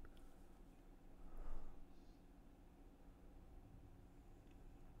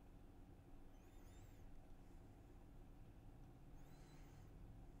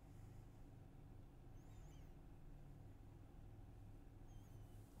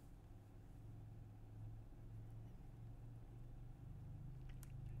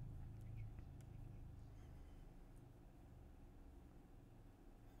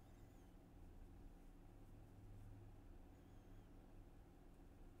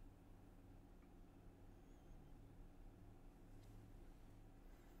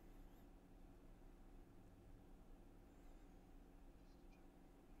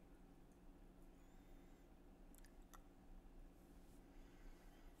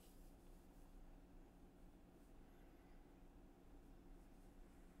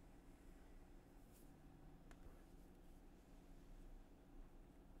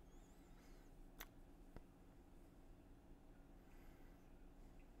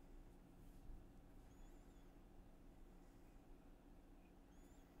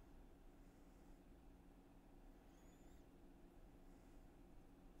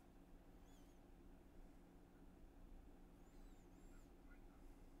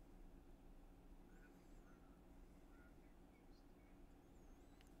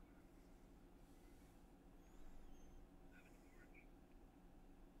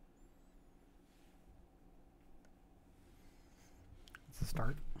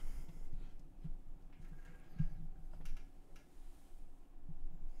 start.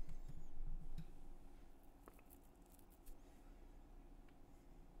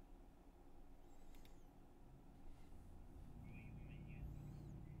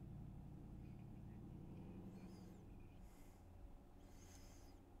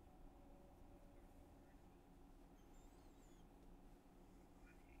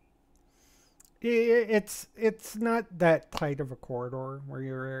 It's not that tight of a corridor where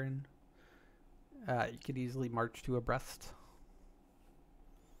you're in. You could easily march two abreast.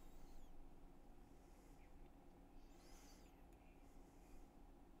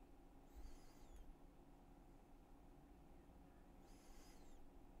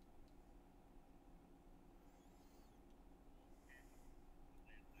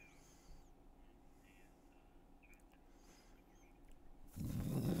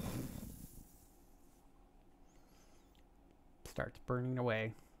 Starts burning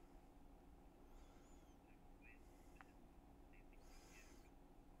away.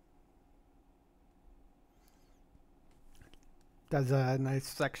 Does a nice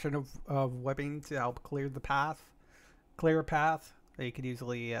section of webbing to help clear the path. Clear a path. You could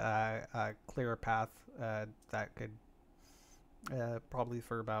easily clear a path that could probably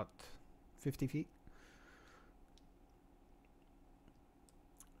for about 50 feet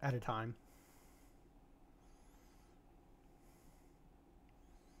at a time.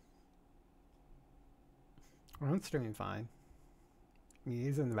 Ron's doing fine. I mean,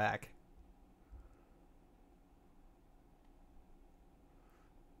 he's in the back.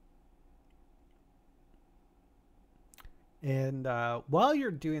 And while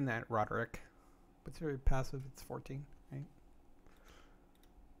you're doing that, Roderick, what's your passive? It's 14, right?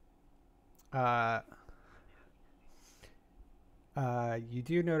 You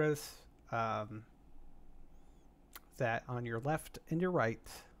do notice that on your left and your right,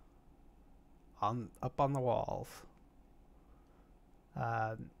 up on the walls,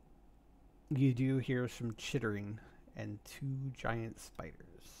 you do hear some chittering and two giant spiders.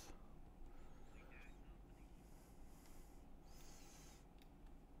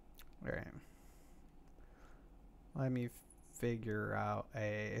 All right. Let me figure out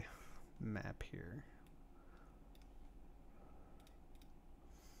a map here.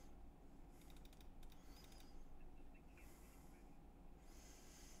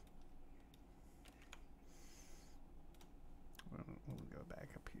 We'll go back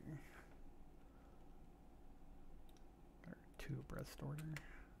up here. Our two abreast order.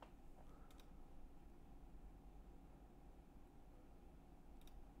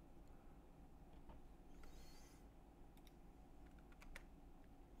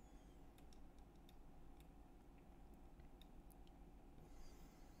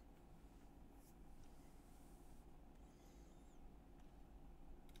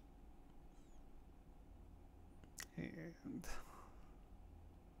 And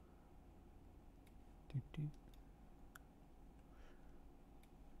do.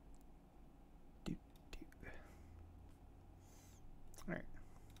 All right.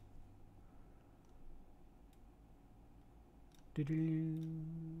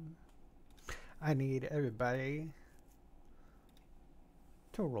 I need everybody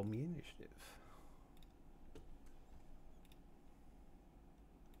to roll me initiative.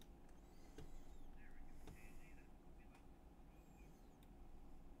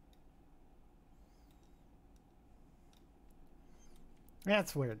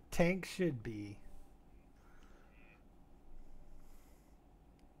 That's where a tank should be.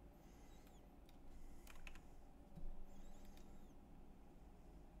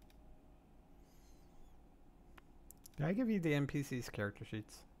 Did I give you the NPC's character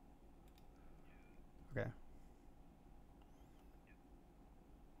sheets? Okay.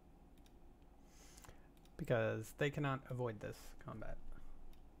 Because they cannot avoid this combat.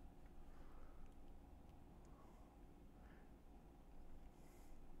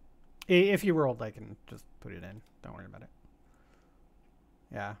 If you rolled, I can just put it in. Don't worry about it.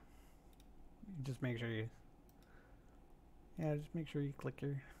 Yeah. Just make sure you... Yeah, just make sure you click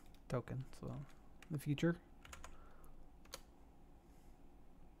your token. So, in the future...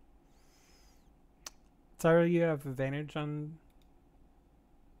 Sorry, you have advantage on...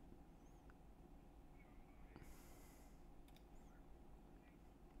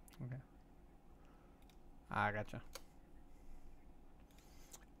 Okay. I gotcha.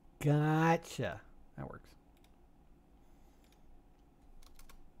 Gotcha. That works.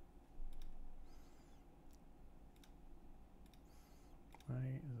 Why is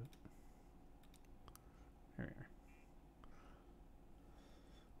it? There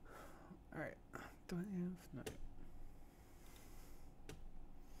we are. Alright. Do I have... No.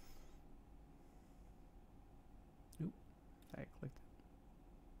 I clicked it.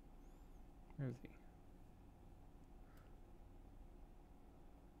 Where is he?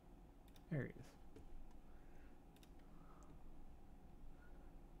 There he is.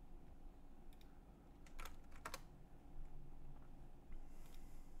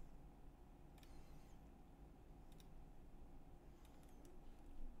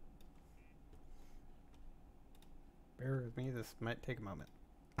 Bear with me, this might take a moment.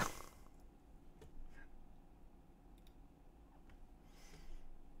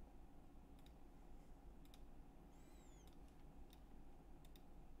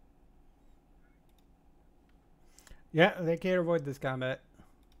 Yeah, they can't avoid this combat.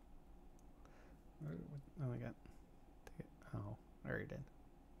 Oh my god. Oh, I already did.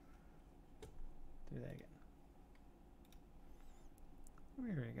 Do that again.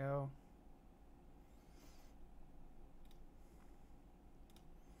 There we go.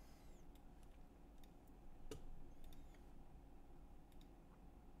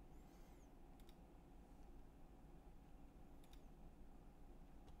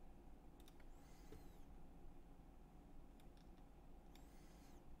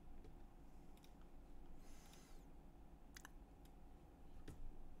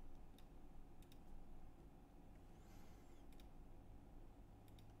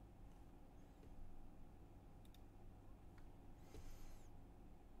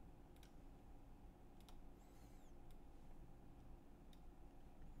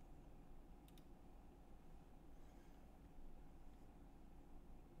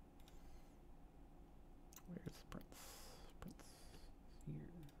 Where's Prince? Prince here.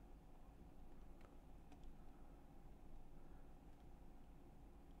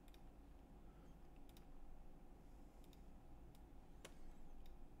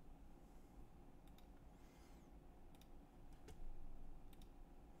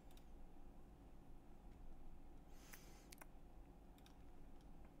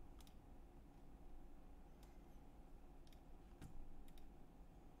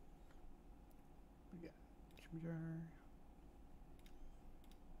 We got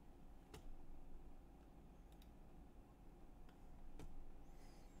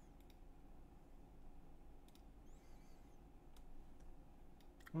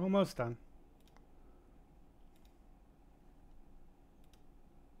Jimmy. Almost done.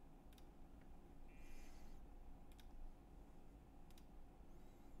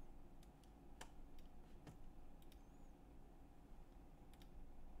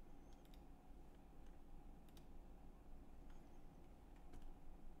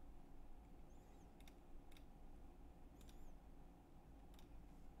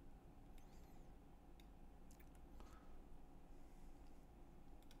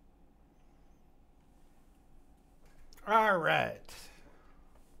 All right.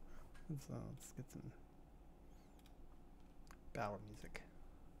 Let's get some ballad music.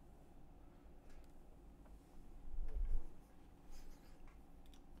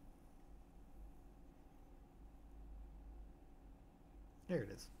 There it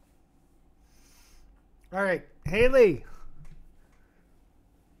is. All right, Haley.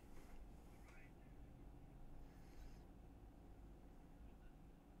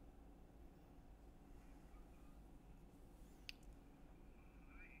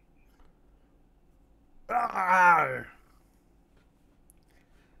 Ah!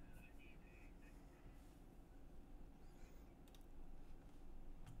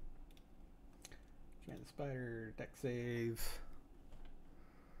 Giant spider deck save.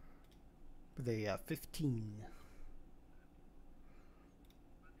 With a 15.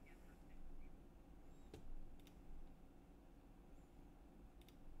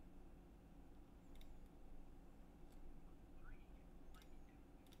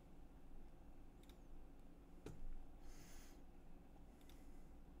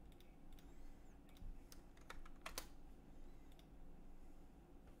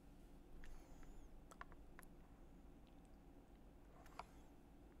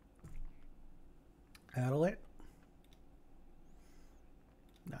 Handle it.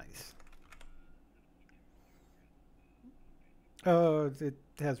 Nice. Oh, it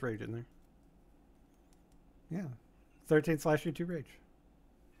has rage in there. Yeah. 13/2 rage.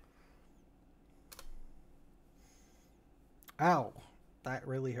 Ow. That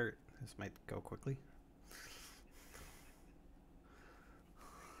really hurt. This might go quickly.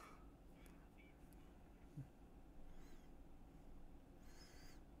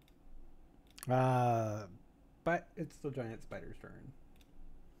 But it's the giant spider's turn.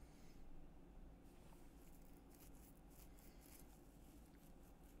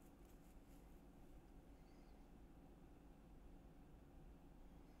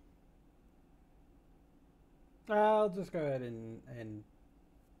 I'll just go ahead and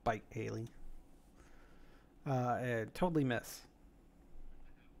bite Haley. And totally miss.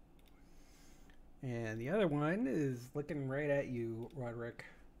 And the other one is looking right at you, Roderick.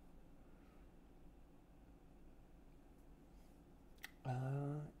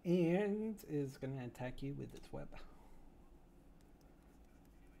 And is going to attack you with its web.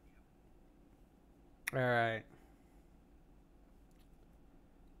 All right.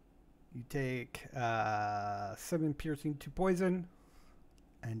 You take 7 piercing, 2 poison,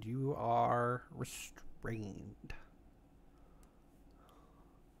 and you are restrained.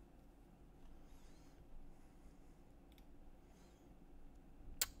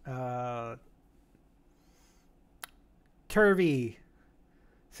 Turvy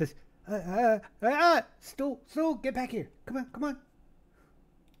says, Stool, get back here. Come on.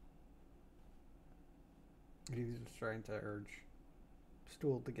 He's just trying to urge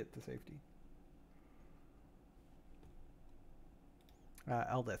Stool to get to safety.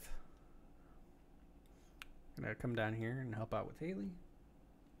 Eldith. Gonna come down here and help out with Haley.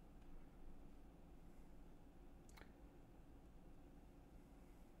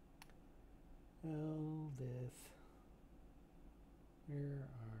 Eldith. Where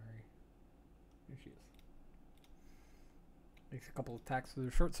are you? There she is. Makes a couple attacks with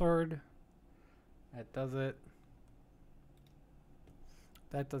her short sword. That does it.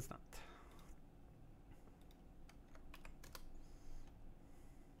 That does not.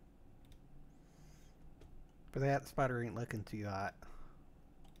 But that spider ain't looking too hot.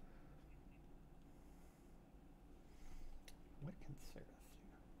 What can Sarah do?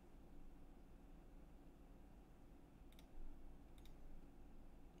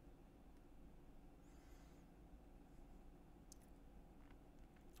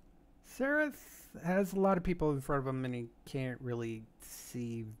 Sarah has a lot of people in front of him and he can't really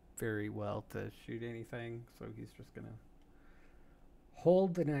see very well to shoot anything. So he's just going to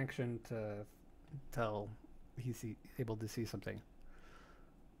hold an action to tell he's able to see something.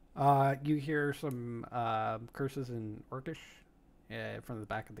 You hear some curses in Orcish from the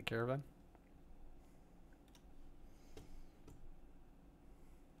back of the caravan.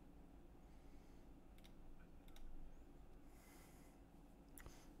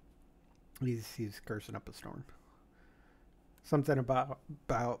 He's cursing up a storm. Something about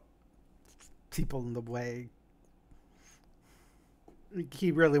people in the way.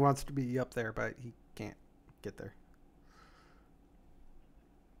 He really wants to be up there, but he can't get there.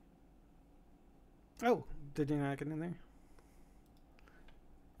 Oh, did you not get in there?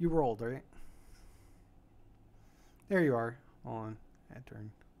 You rolled, right? There you are. Hold on. That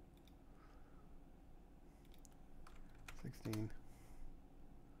turn. 16.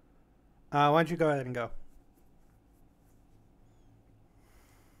 Why don't you go ahead and go?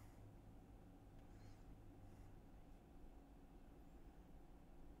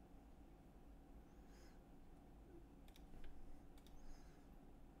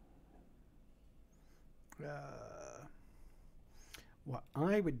 What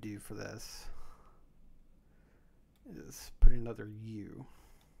I would do for this is put another U.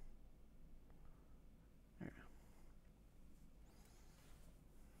 There.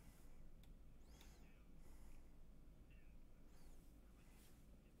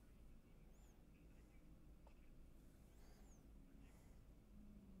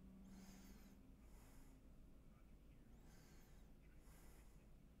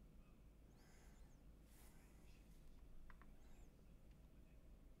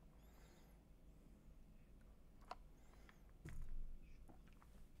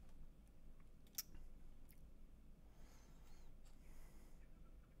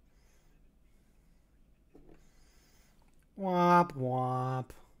 Womp womp.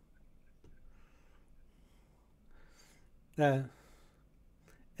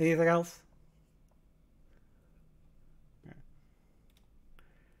 Anything else?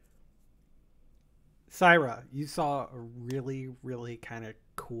 Syra, you saw a really, really kind of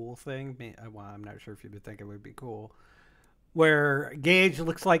cool thing. Well, I'm not sure if you would think it would be cool. Where Gage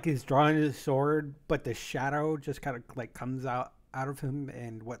looks like he's drawing his sword, but the shadow just kind of like comes out of him,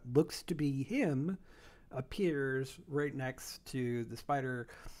 and what looks to be him appears right next to the spider,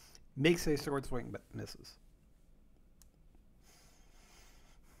 makes a sword swing, but misses.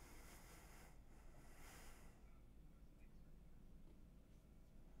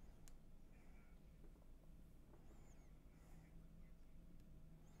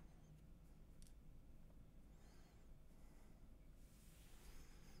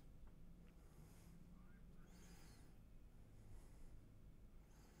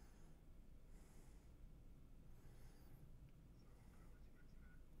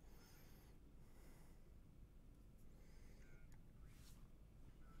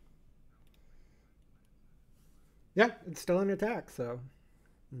 Yeah, it's still an attack, so.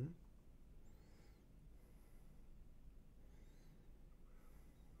 Mhm.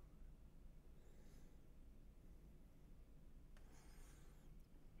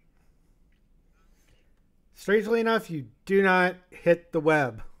 Strangely enough, you do not hit the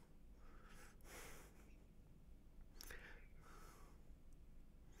web.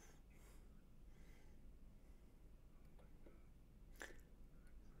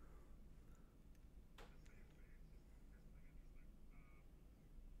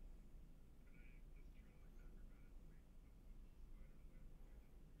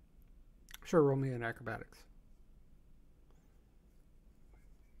 Sure, roll me in acrobatics.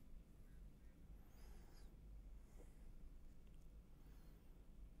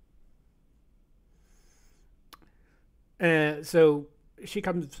 So she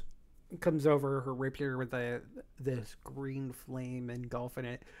comes over her rapier with this green flame engulfing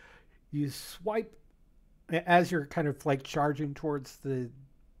it. You swipe as you're kind of like charging towards the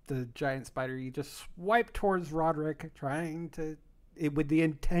giant spider. You just swipe towards Roderick, trying to with the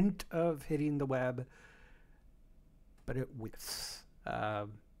intent of hitting the web, but it whiffs.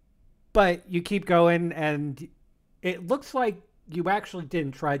 But you keep going, and it looks like you actually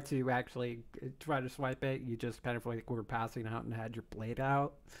didn't try to swipe it. You just kind of like were passing out and had your blade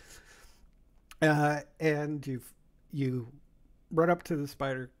out, and you run up to the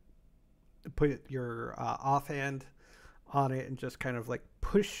spider, put your offhand on it, and just kind of like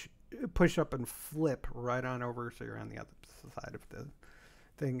push up and flip right on over, so you're on the other side of the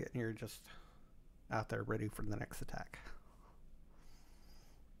thing, and you're just out there ready for the next attack.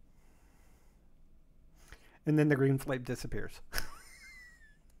 And then the green flame disappears.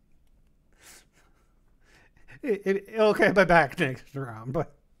 It'll come back next round,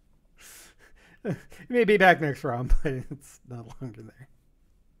 but it may be back next round, but it's no longer there.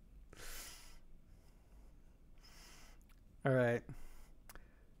 All right.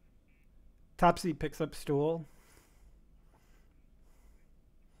 Topsy picks up stool.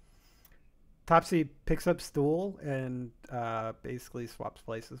 Topsy picks up stool and basically swaps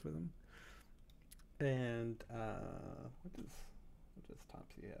places with him. And what does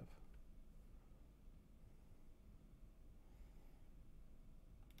Topsy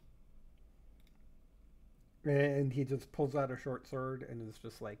have? And he just pulls out a short sword and is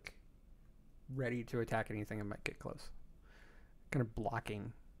just like ready to attack anything that might get close, kind of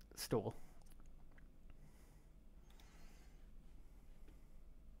blocking stool.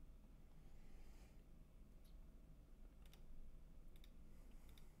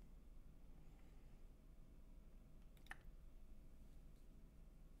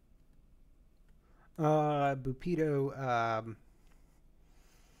 Bupito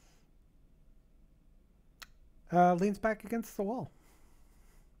leans back against the wall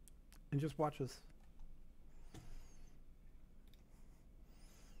and just watches.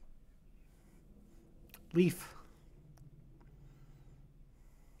 Leaf.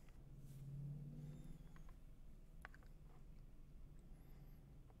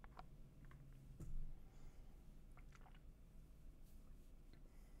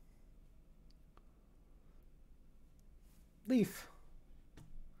 Leaf.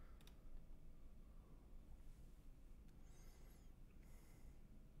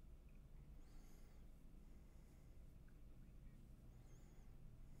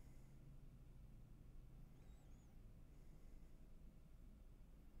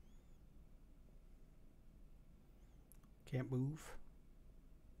 Can't move.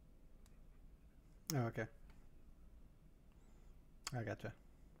 Oh, okay. I gotcha.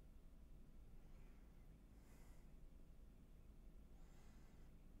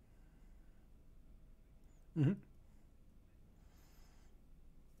 Mm-hmm.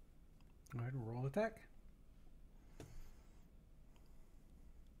 Go ahead and roll attack.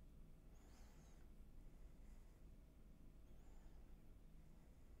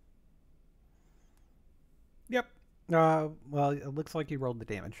 Yep. Well, it looks like you rolled the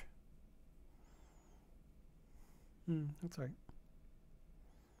damage. That's all right.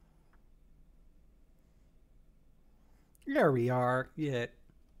 There we are. Yeah.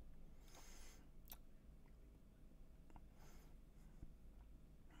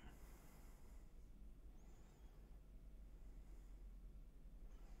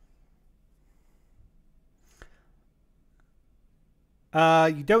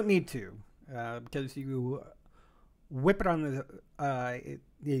 You don't need to, because you whip it on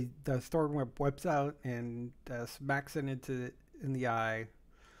the storm whip whips out and smacks it in the eye,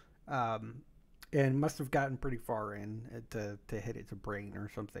 um, and must have gotten pretty far in to hit its brain or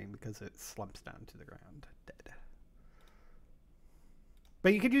something, because it slumps down to the ground dead.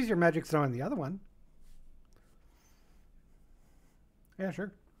 But you could use your magic stone on the other one. Yeah,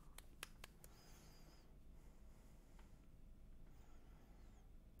 sure.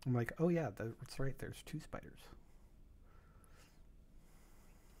 I'm like, oh yeah, that's right. There's 2 spiders.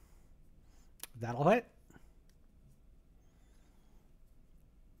 That'll hit.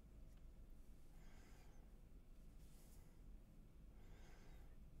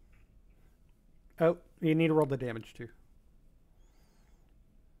 Oh, you need to roll the damage too.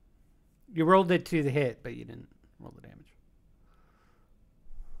 You rolled it to the hit, but you didn't roll the damage.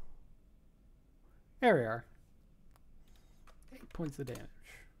 There we are. 8 points of damage.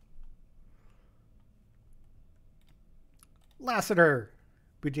 Lassiter.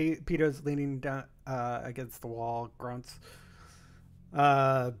 Pito's leaning down against the wall, grunts,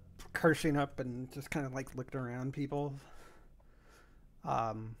 cursing up and just kind of like looking around people.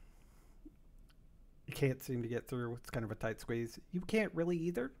 You can't seem to get through. It's kind of a tight squeeze. You can't really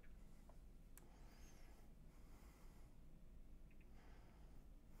either.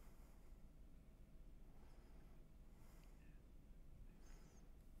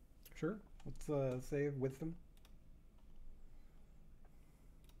 Sure. Let's save wisdom.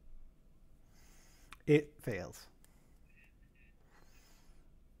 It fails.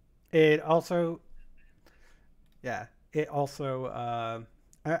 It also, yeah. It also.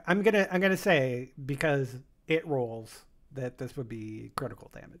 I'm gonna say because it rolls that this would be critical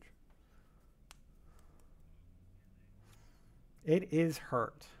damage. It is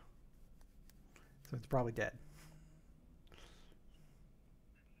hurt, so it's probably dead.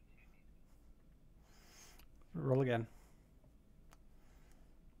 Roll again.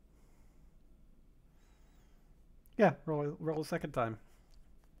 Yeah, roll a second time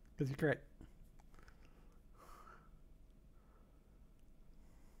because you crit.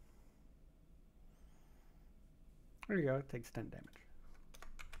 There you go. It takes 10 damage.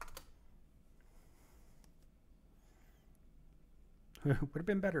 Would have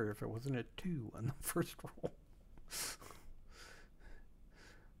been better if it wasn't a 2 on the first roll.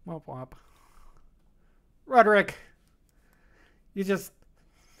 Womp womp. Roderick, you just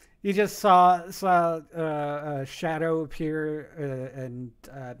saw a shadow appear and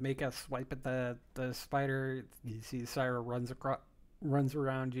make a swipe at the spider. You see Syra runs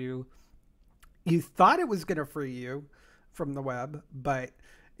around you. You thought it was gonna free you from the web, but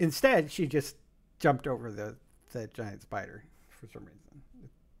instead she just jumped over the giant spider for some reason.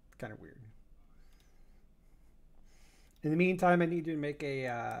 It's kind of weird. In the meantime, I need you to make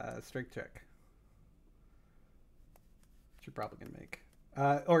a strength check. Which you're probably gonna make.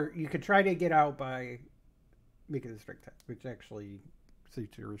 Or you could try to get out by making a strength check, which actually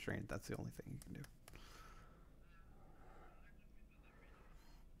suits your restraint. That's the only thing you can do.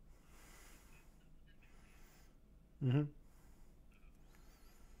 Mm-hmm.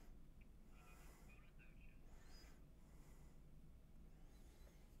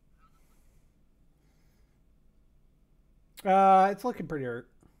 'It's looking pretty hurt.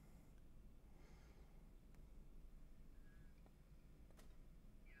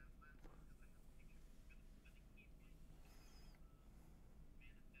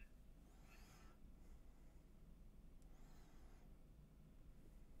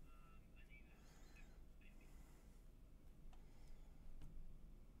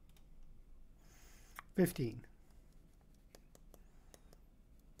 15.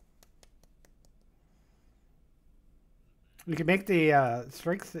 You can make the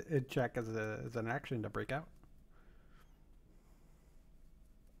strength check as an action to break out.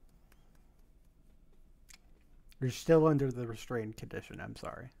 You're still under the restrained condition. I'm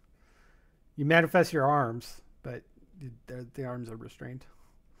sorry. You manifest your arms, but the arms are restrained.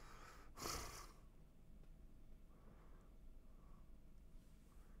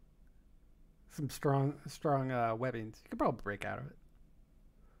 Some strong webbings. You could probably break out of it.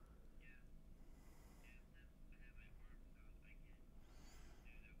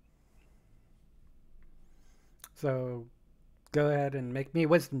 So go ahead and make me a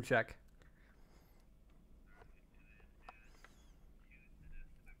wisdom check.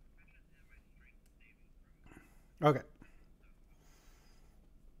 Okay.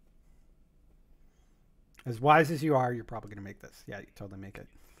 As wise as you are, you're probably going to make this. Yeah, you totally make it.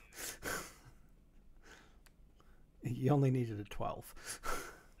 You only needed a 12.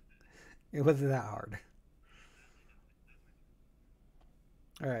 It wasn't that hard.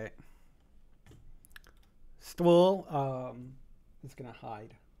 All right. Stool is going to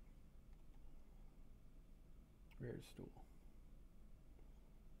hide. Where's Stool?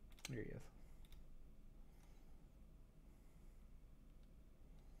 There he is.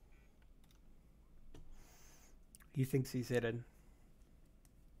 He thinks he's hidden.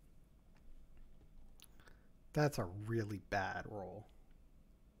 That's a really bad roll.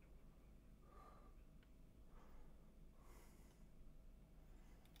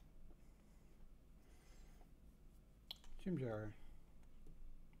 Jim Jar.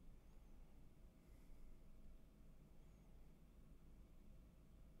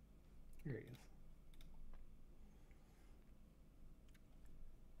 Here he is.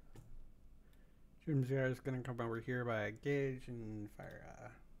 Jim Jar is going to come over here by a gauge and fire a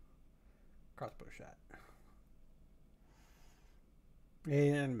crossbow shot.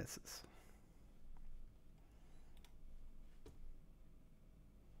 And misses.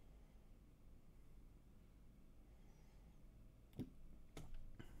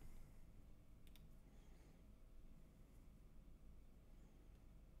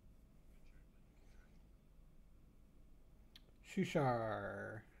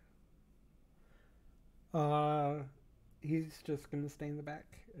 Shushar. He's just gonna stay in the back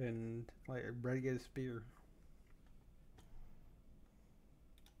and like ready to get his spear.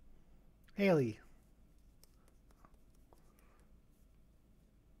 Haley.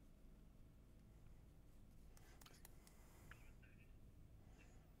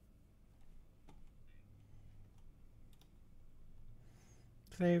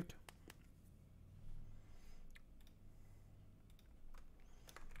 Saved.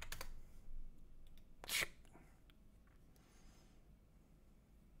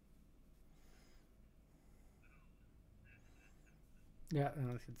 Yeah,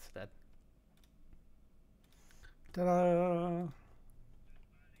 it's dead. Ta-da!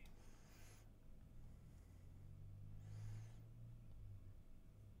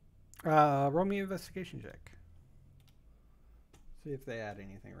 Roll me an investigation check. See if they add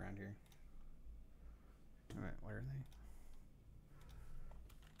anything around here. Alright, where are they?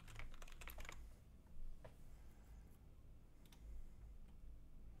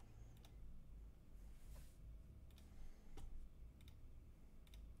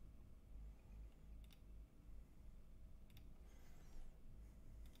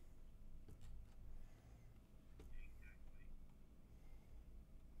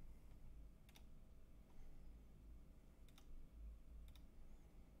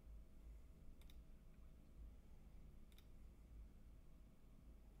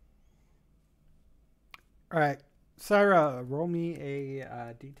 Alright, Sarah, roll me a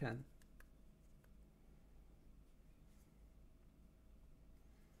d10.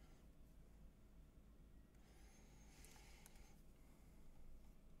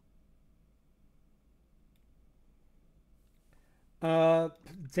 Uh,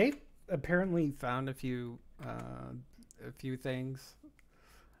 they apparently found a few things,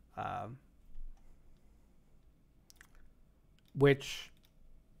 um, which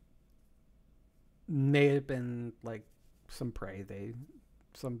may have been like some prey.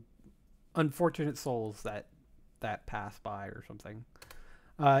 Some unfortunate souls that pass by or something.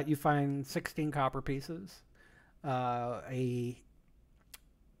 You find 16 copper pieces, a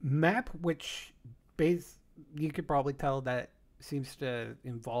map which you could probably tell that seems to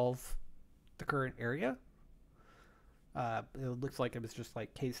involve the current area. It looks like it was just like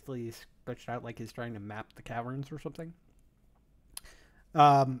hastily sketched out, like he's trying to map the caverns or something.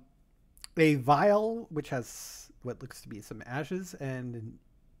 A vial which has what looks to be some ashes and an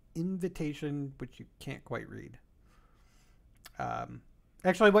invitation which you can't quite read.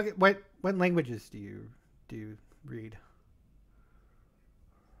 Actually, what languages do you read?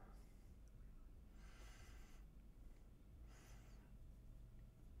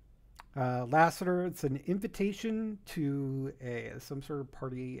 Lassiter, it's an invitation to some sort of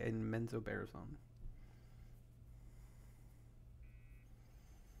party in Menzo Bearzone.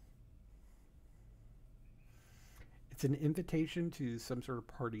 It's an invitation to some sort of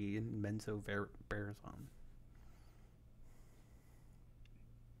party in Menzo Bearzone.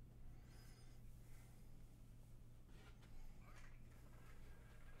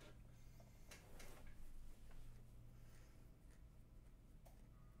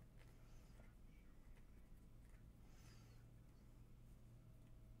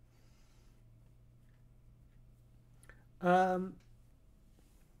 Um,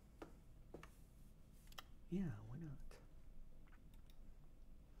 yeah, why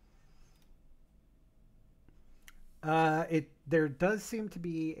not? There does seem to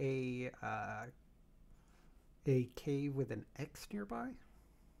be a cave with an X nearby.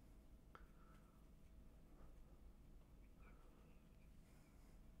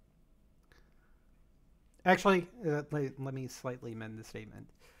 Actually, let me slightly amend the statement.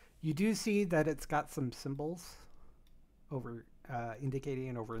 You do see that it's got some symbols over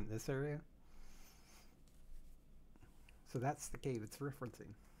indicating over in this area. So that's the cave it's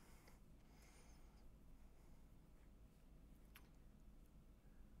referencing.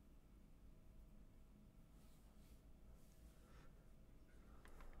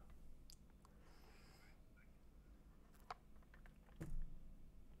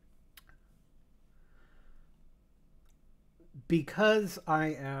 Because I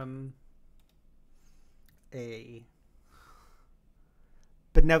am a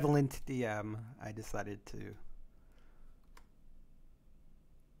benevolent DM, I decided to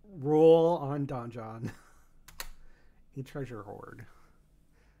roll on Donjon a treasure hoard.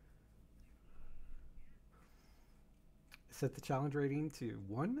 Set the challenge rating to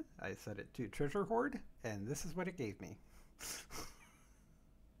 1. I set it to treasure hoard, and this is what it gave me.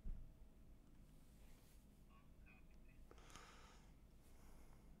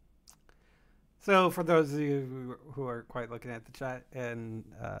 So, for those of you who are quite looking at the chat and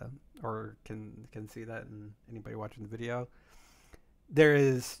or can see that, and anybody watching the video, there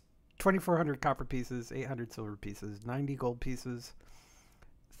is 2,400 copper pieces, 800 silver pieces, 90 gold pieces,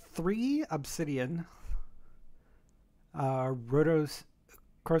 3 obsidian, rhodos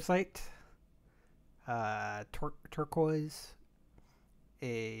crocite, turquoise,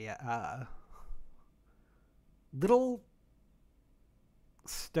 a little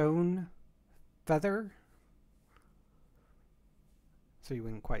stone feather. So you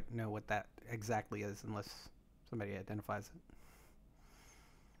wouldn't quite know what that exactly is unless somebody identifies it.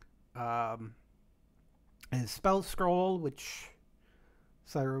 A spell scroll, which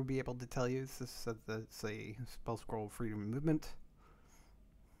Syra will be able to tell you. This is a spell scroll freedom movement.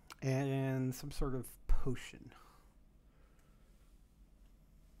 And some sort of potion.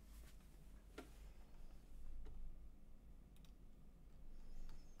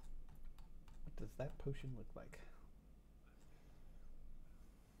 What does that potion look like?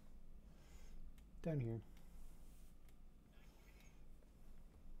 Down here.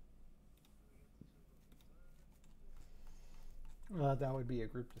 That would be a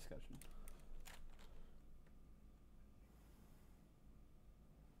group discussion.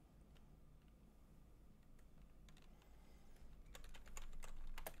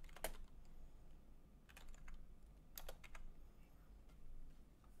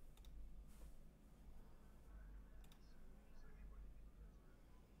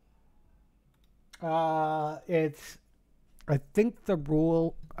 It's. I think the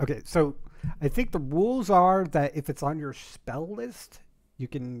rule. Okay, so I think the rules are that if it's on your spell list, you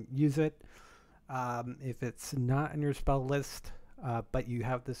can use it. If it's not on your spell list, but you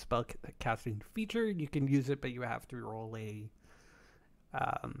have the spell casting feature, you can use it, but you have to roll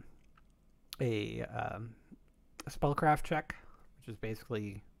um, a spellcraft check, which is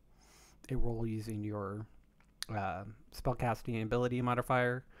basically a roll using your spellcasting ability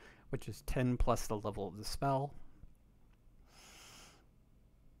modifier, which is 10 plus the level of the spell.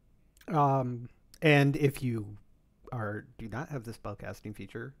 And if you do not have the spellcasting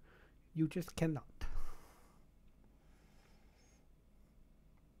feature, you just cannot.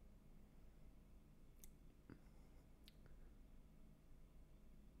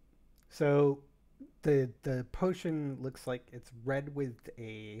 So the potion looks like it's red with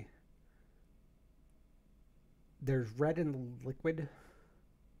a. There's red in the liquid.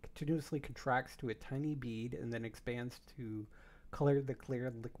 Continuously contracts to a tiny bead and then expands to color the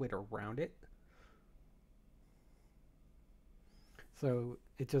clear liquid around it. So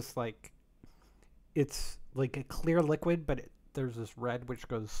it's like a clear liquid, but there's this red which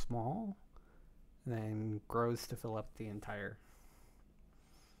goes small and then grows to fill up the entire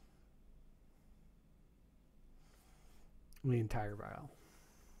vial.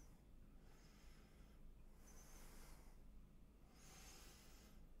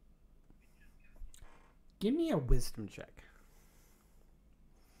 Give me a wisdom check.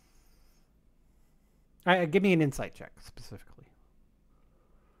 Give me an insight check specifically.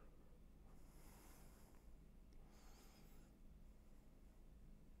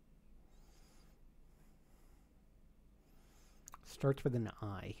 Starts with an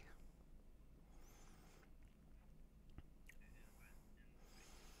I.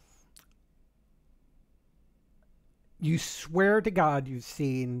 You swear to God you've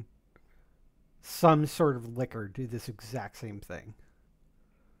seen some sort of liquor do this exact same thing.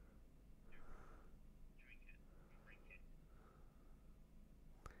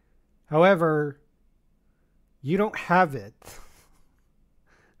 However, you don't have it.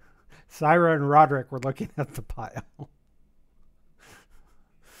 Syra and Roderick were looking at the pile.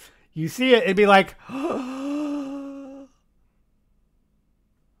 You see it, it'd be like,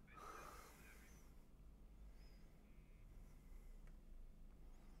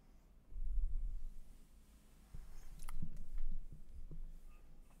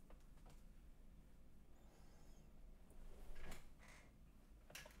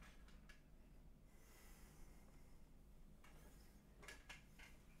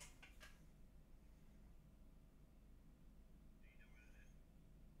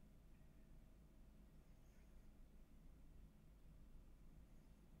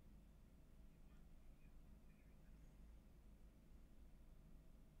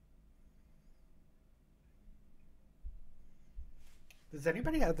 Does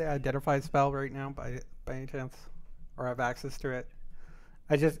anybody have the identify spell right now by any chance, or have access to it?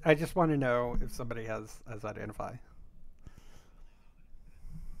 I just want to know if somebody has identify.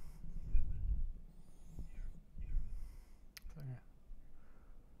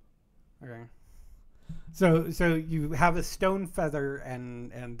 Okay. So you have a stone feather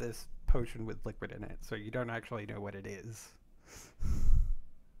and this potion with liquid in it, so you don't actually know what it is.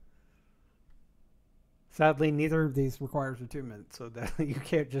 Sadly, neither of these requires attunement, so that you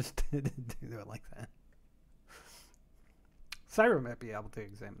can't just do it like that. Syra might be able to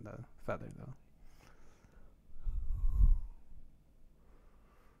examine the feather, though.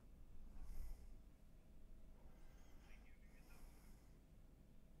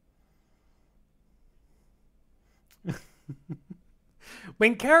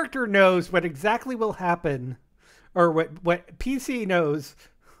 When character knows what exactly will happen, or what PC knows,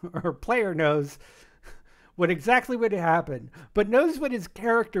 or player knows what exactly would happen, but knows what his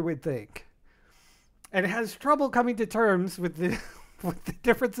character would think, and has trouble coming to terms with the with the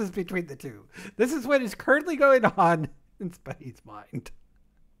differences between the two. This is what is currently going on in Spuddy's mind.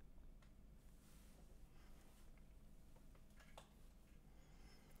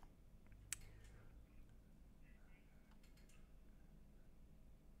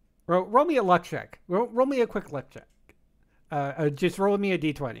 Roll me a luck check. Roll me a quick luck check. Just roll me a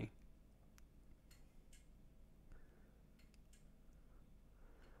d20.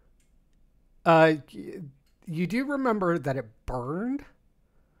 You do remember that it burned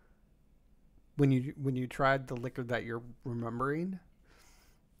when you tried the liquor that you're remembering.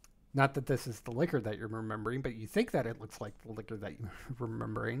 Not that this is the liquor that you're remembering, but you think that it looks like the liquor that you're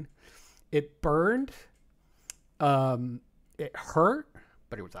remembering. It burned. It hurt,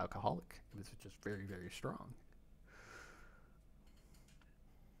 but it was alcoholic. It was just very, very strong.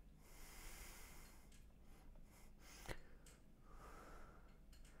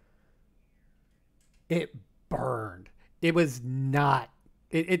 It burned. It was not.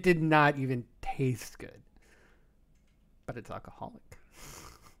 It did not even taste good. But it's alcoholic.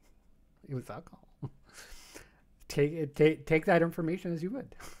 It was alcohol. Take that information as you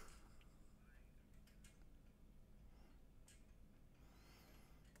would.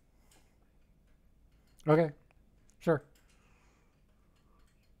 Okay, sure.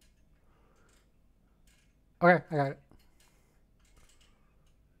 Okay, I got it.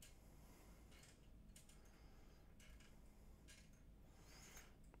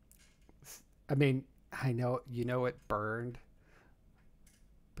 I mean, I know you know it burned,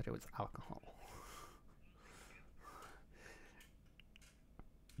 but it was alcohol.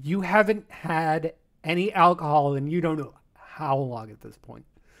 You haven't had any alcohol and you don't know how long at this point.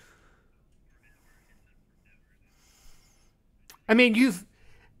 I mean, you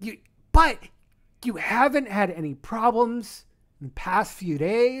but you haven't had any problems in the past few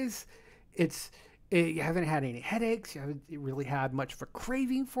days. You haven't had any headaches. You haven't really had much of a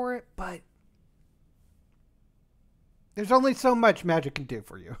craving for it, but there's only so much magic can do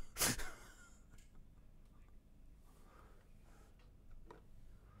for you.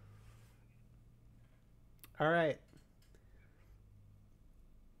 All right.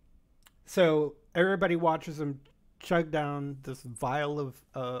 So everybody watches him chug down this vial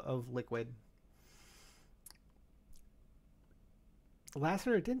of liquid. The last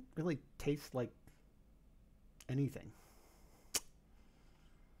one, it didn't really taste like anything.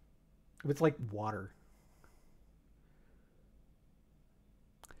 It was like water.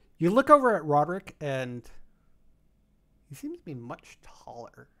 You look over at Roderick, and he seems to be much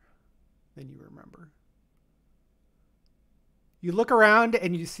taller than you remember. You look around,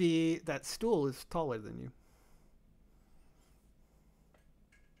 and you see that stool is taller than you.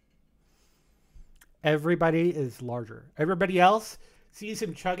 Everybody is larger. Everybody else sees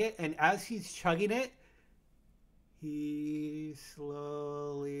him chug it, and as he's chugging it, he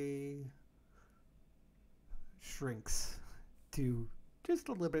slowly shrinks to just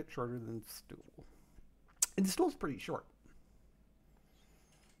a little bit shorter than the stool. And the stool's pretty short.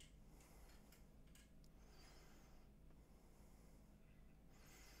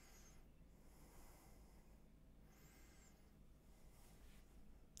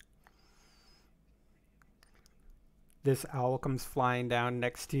 This owl comes flying down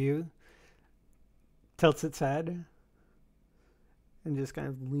next to you, tilts its head, and just kind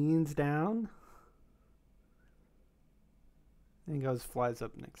of leans down and goes, flies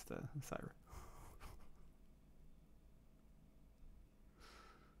up next to Syra.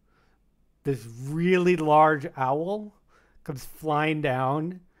 This really large owl comes flying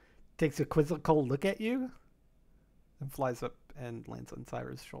down, takes a quizzical look at you, and flies up and lands on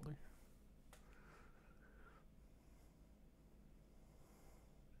Syra's shoulder.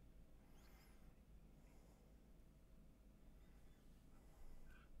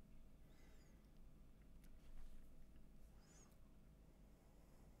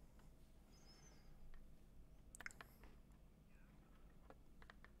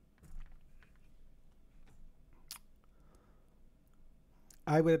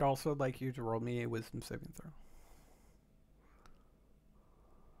 I would also like you to roll me a wisdom saving throw.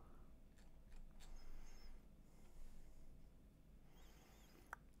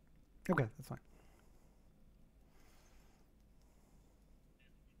 Okay, that's fine.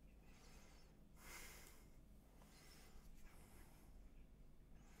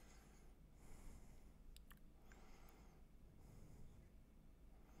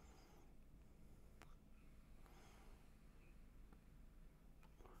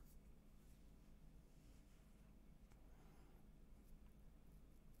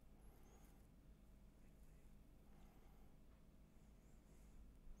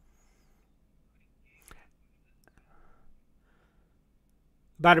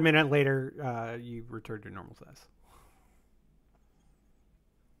 About a minute later, you return to normal size.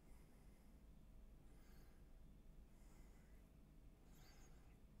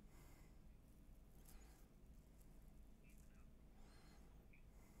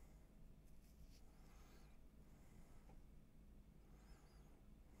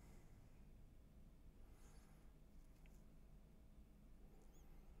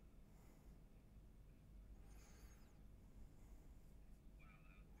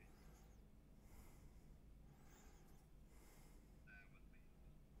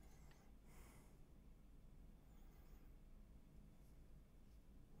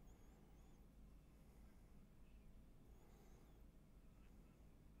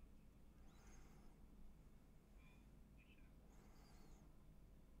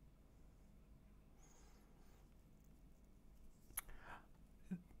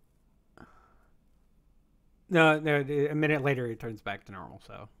 No, no. A minute later, it turns back to normal.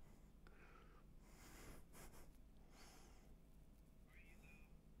 So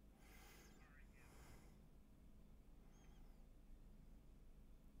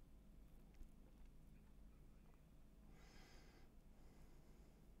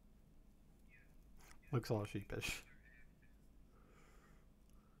looks all sheepish.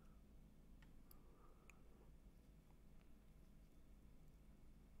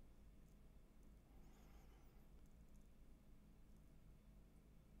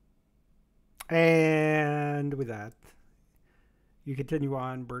 And with that, you continue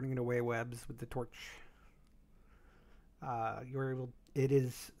on burning away webs with the torch. You're able. It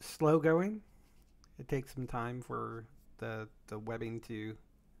is slow going. It takes some time for the webbing to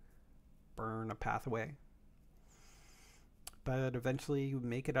burn a pathway, but eventually you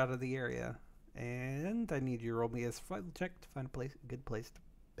make it out of the area. And I need you to roll me a survival check to find a good place to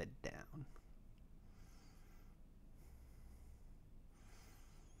bed down.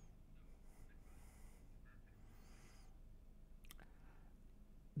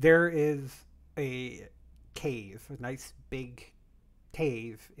 There is a cave, a nice big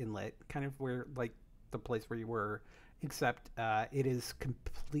cave inlet, kind of where like the place where you were, except it is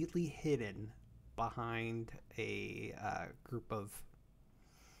completely hidden behind a group of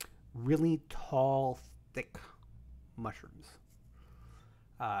really tall, thick mushrooms.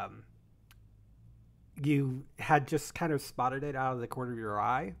 Um, you had just kind of spotted it out of the corner of your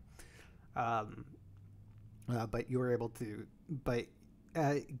eye, um, but you were able to, but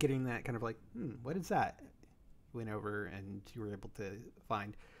getting that kind of like, what is that? Went over and you were able to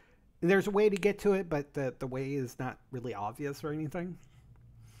find. There's a way to get to it, but the way is not really obvious or anything.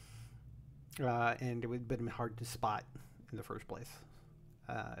 And it would have been hard to spot in the first place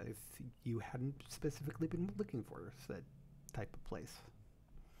if you hadn't specifically been looking for that type of place.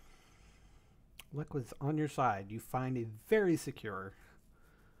 Luck was on your side. You find a very secure,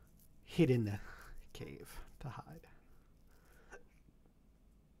 hidden cave to hide.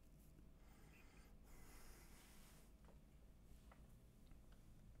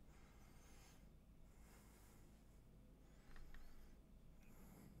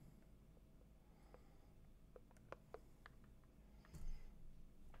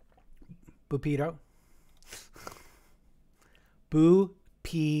 Bupido.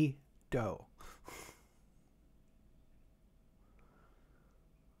 Bupido.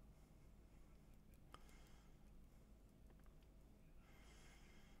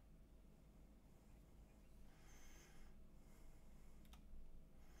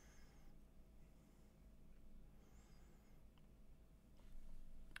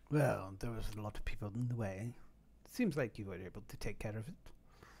 Well, there was a lot of people in the way. Seems like you were able to take care of it.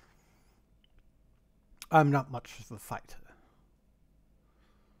 I'm not much of a fighter.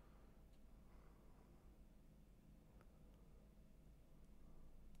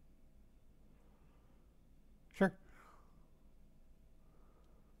 Sure.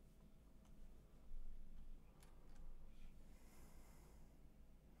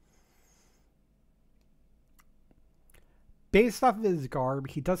 based off of his garb,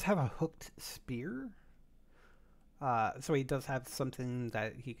 he does have a hooked spear. So he does have something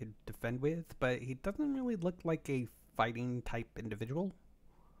that he could defend with, but he doesn't really look like a fighting type individual.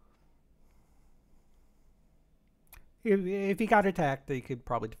 If he got attacked, he could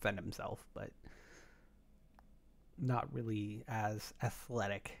probably defend himself, but not really as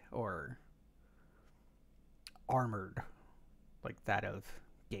athletic or armored like that of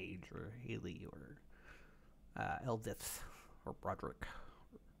Gage or Haley or Eldith or Broderick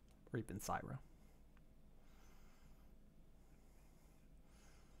or even Syra.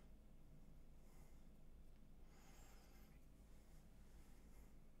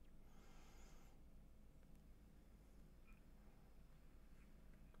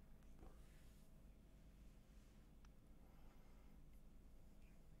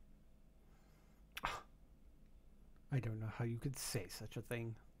 I don't know how you could say such a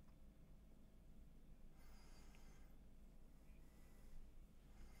thing.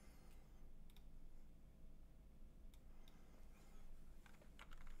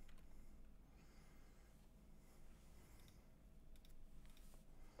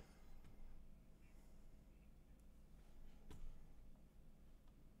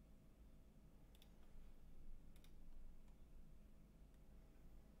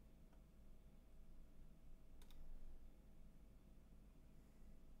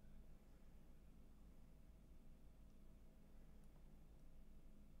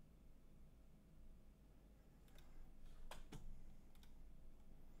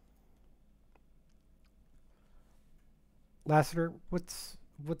 Lassiter, what's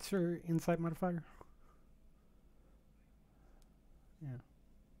your insight modifier? Yeah.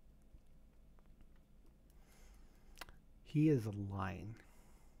 He is lying.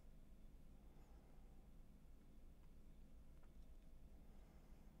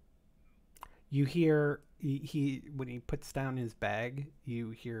 You hear he when he puts down his bag, you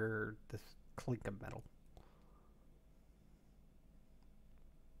hear this clink of metal.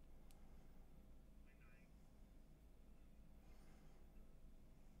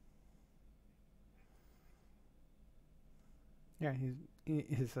 Yeah,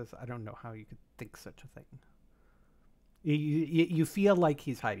 he says, "I don't know how you could think such a thing." You feel like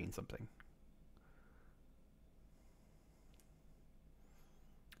he's hiding something.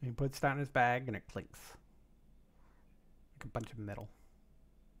 He puts down his bag and it clinks like a bunch of metal.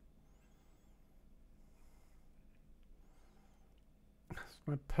 It's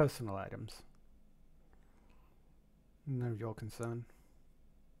my personal items. None of your concern.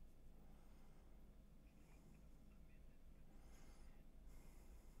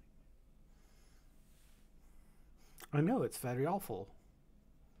 I know, it's very awful.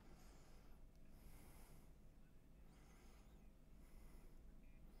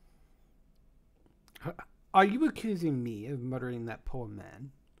 Are you accusing me of murdering that poor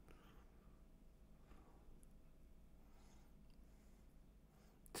man?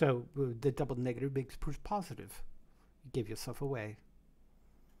 So the double negative makes proof positive. You give yourself away.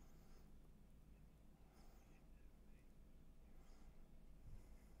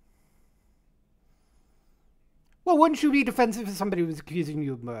 Well, wouldn't you be defensive if somebody was accusing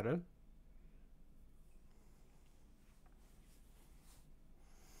you of murder?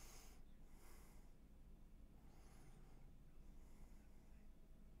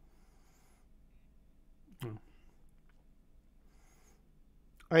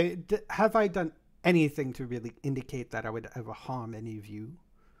 Have I done anything to really indicate that I would ever harm any of you?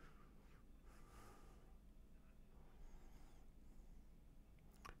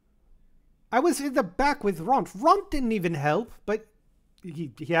 I was in the back with Ront. Ront didn't even help, but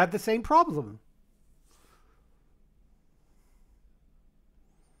he had the same problem.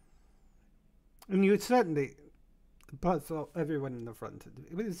 And you certainly, but everyone in the front,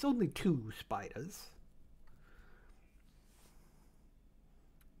 it was only 2 spiders.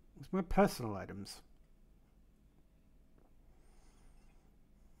 It's my personal items.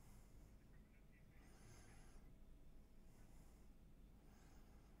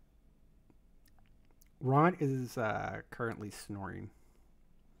 Ron is currently snoring.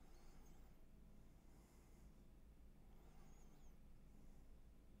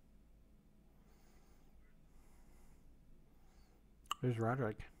 There's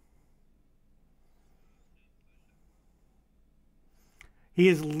Roderick. He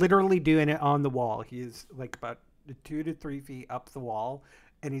is literally doing it on the wall. He is like about 2 to 3 feet up the wall,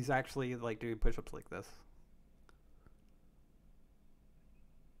 and he's actually like doing push-ups like this.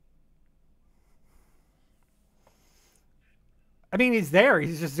 I mean, he's there.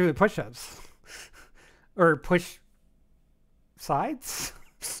 He's just doing push-ups or push sides.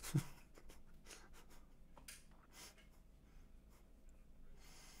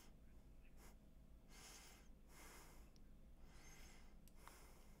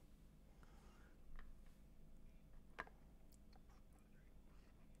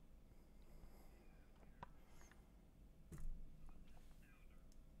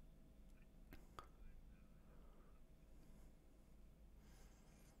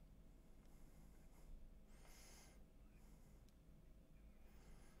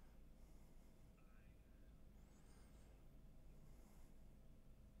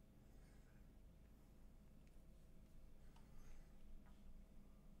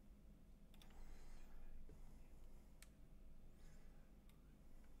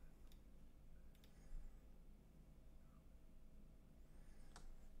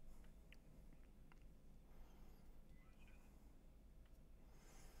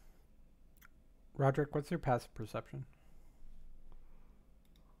 Roderick, what's your passive perception?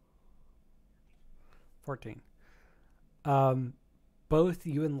 14. Both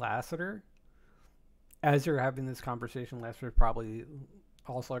you and Lassiter, as you're having this conversation, Lassiter's probably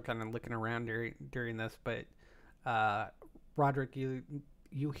also kind of looking around during this, but Roderick, you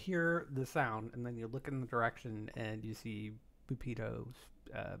hear the sound, and then you look in the direction, and you see Bupito's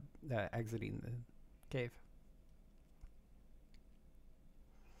exiting the cave.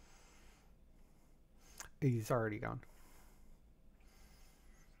 He's already gone.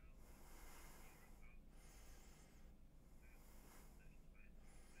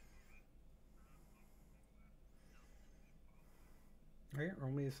 All right,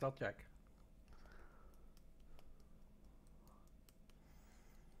 roll me a stealth check.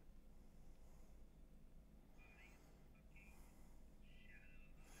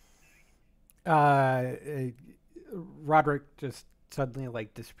 Uh, Roderick just suddenly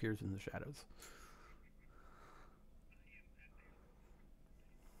like disappears in the shadows.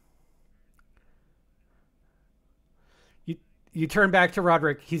 You turn back to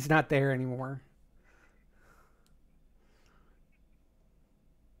Roderick. He's not there anymore.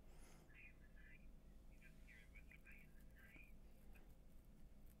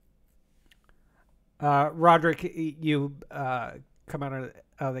 Roderick, you come out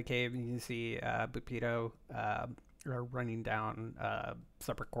of the cave and you see Bupito running down a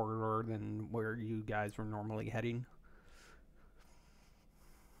separate corridor than where you guys were normally heading.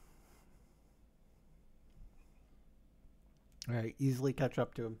 All right, easily catch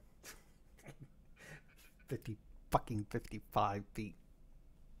up to him. 55 feet.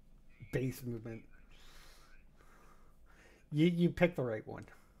 Base movement. You picked the right one.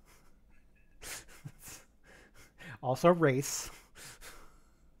 Also race.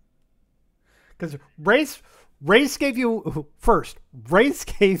 Because race gave you first. Race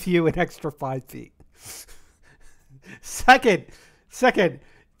gave you an extra 5 feet. Second, second,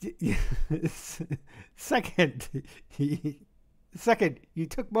 you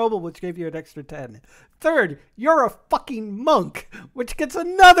took mobile, which gave you an extra 10. Third, you're a fucking monk, which gets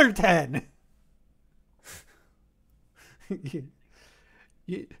another 10.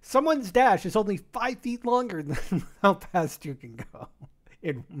 Someone's dash is only 5 feet longer than how fast you can go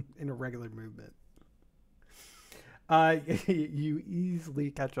in a regular movement. You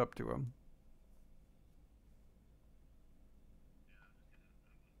easily catch up to him.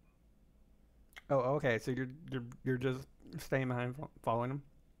 Oh, okay. So you're just staying behind, following him.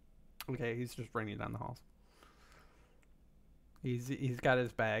 Okay, he's just running down the halls. He's got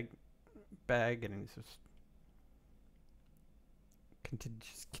his bag, and he's just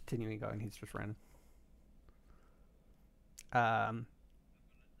continuing going. He's just running.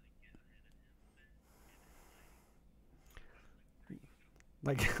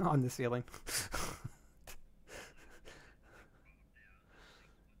 Like on the ceiling.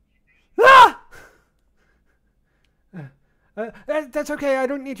 Ah! That's okay. I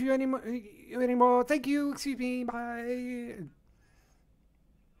don't need you anymore. Thank you. Excuse me. Bye.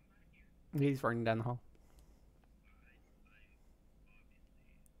 He's running down the hall.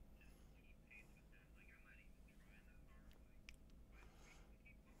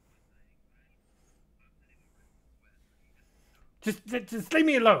 Just leave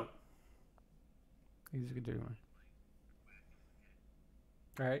me alone. He's a good dude.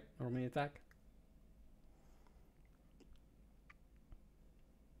 All right, roll me attack.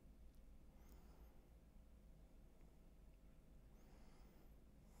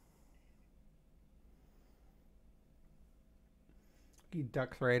 He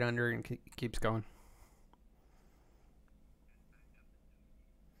ducks right under and keeps going.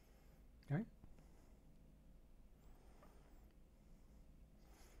 All right.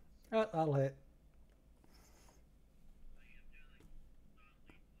 I'll hit.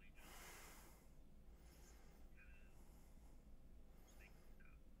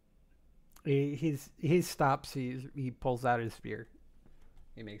 He stops. He pulls out his spear.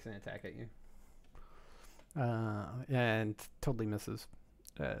 He makes an attack at you. And totally misses.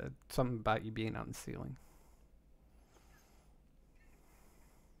 Something about you being on the ceiling.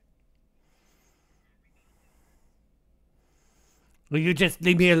 Will you just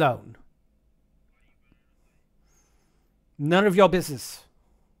leave me alone? None of your business.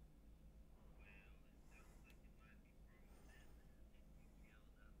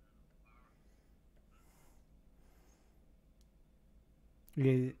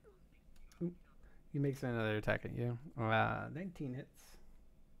 He makes another attack at you. 19 hits.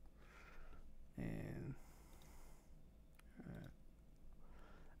 And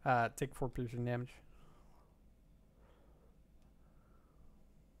take 4 piercing damage.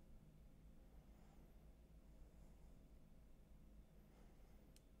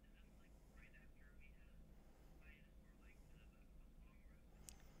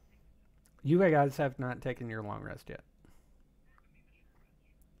 You guys have not taken your long rest yet.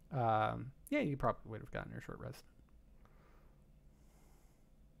 Yeah, you probably would have gotten your short rest.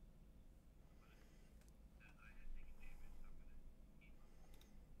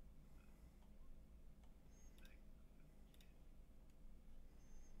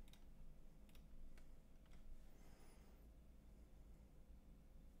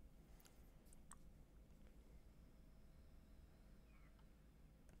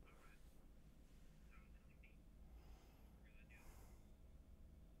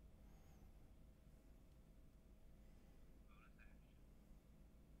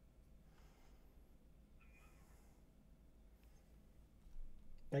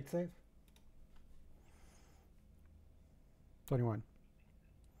 Dex save? 21.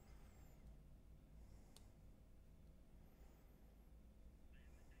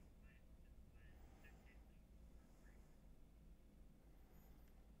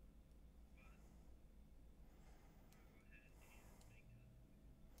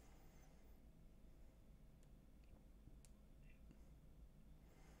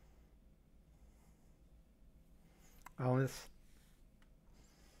 Alice.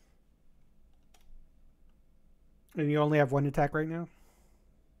 And you only have one attack right now?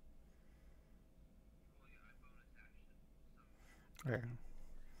 Okay.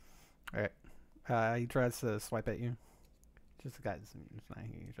 Alright. He tries to swipe at you. Just the guys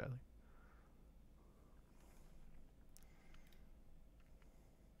smacking each other.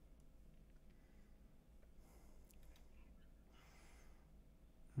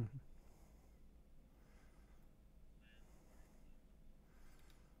 Mm-hmm.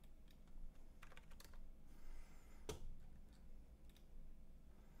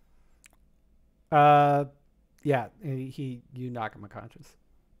 Uh, yeah, you knock him unconscious.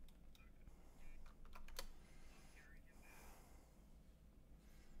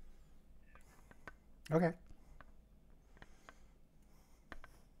 Okay.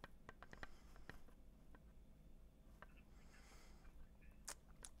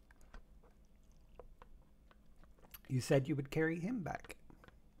 You said you would carry him back.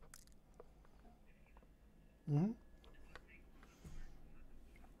 Mm-hmm.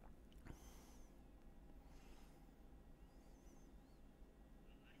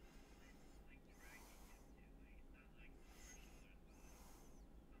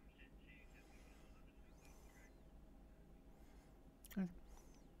 Okay.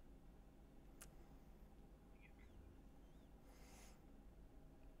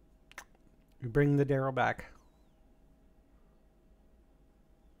 You bring the Daryl back.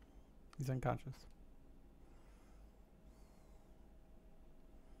 He's unconscious.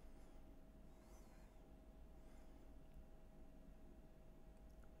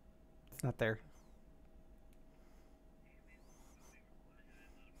 It's not there.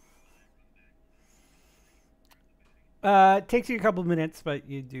 It takes you a couple of minutes, but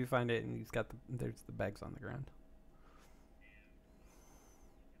you do find it, and there's the bags on the ground.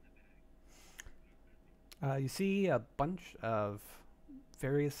 You see a bunch of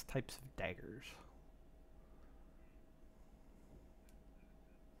various types of daggers.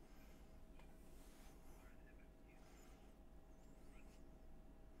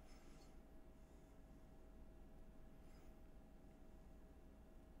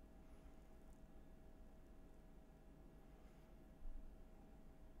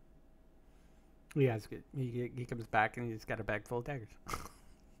 Yeah, it's good. He comes back and he's got a bag full of daggers.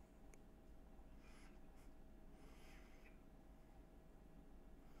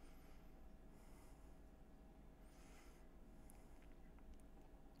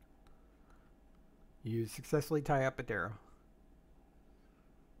 You successfully tie up a Daryl.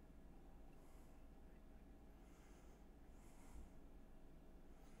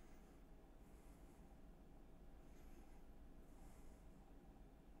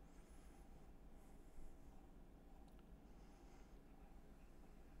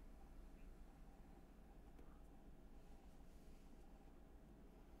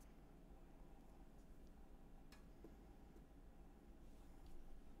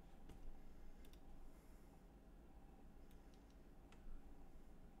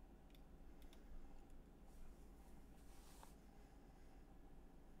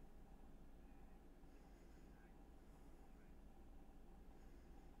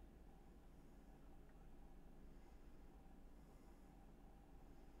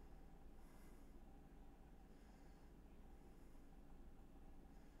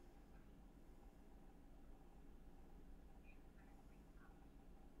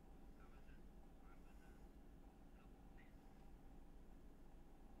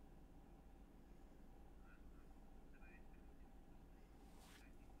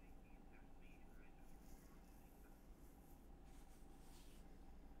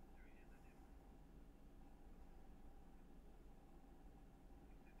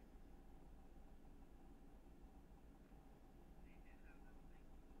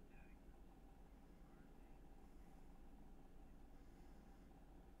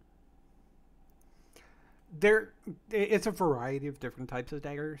 there, it's a variety of different types of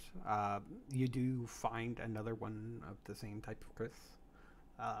daggers. You do find another one of the same type of Chris.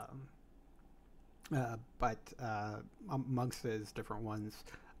 Um, but amongst those different ones,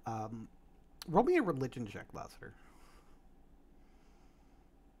 um, roll me a religion check, Lester.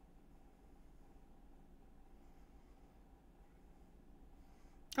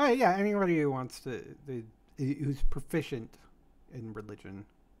 Oh yeah, anybody who wants who's proficient in religion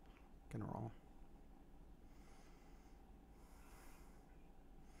can roll.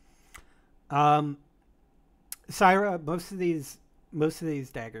 Um, Syra, most of these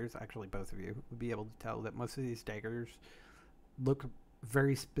daggers, actually both of you would be able to tell that most of these daggers look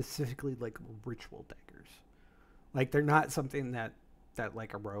very specifically like ritual daggers. Like they're not something that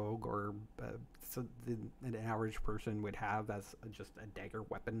like a rogue or so an average person would have as just a dagger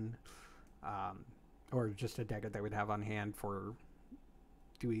weapon, um, or just a dagger they would have on hand for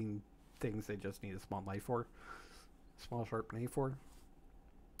doing things they just need a small knife for, small sharp knife for.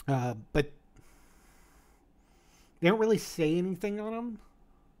 But they don't really say anything on them.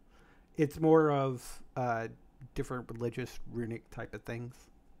 It's more of different religious runic type of things.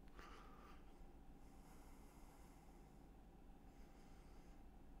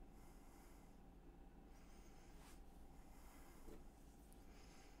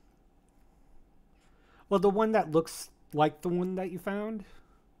 Well, the one that looks like the one that you found,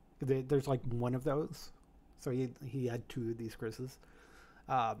 there's like one of those. So he had two of these Chris's.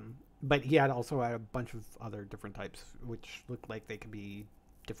 But he had also had a bunch of other different types, which looked like they could be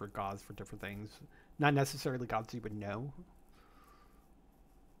different gods for different things. Not necessarily gods you would know.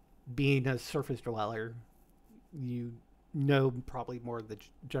 Being a surface dweller, you know probably more of the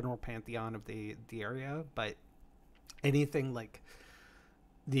general pantheon of the area, but anything like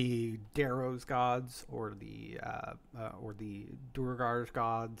the Darrow's gods or the Durgar's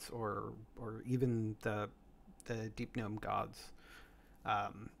gods or even the Deep Gnome gods,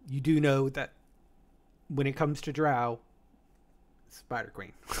 you do know that when it comes to Drow, Spider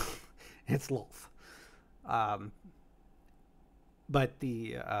Queen, it's Lolth. Um, but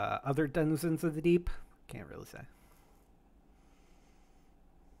the other denizens of the deep, can't really say.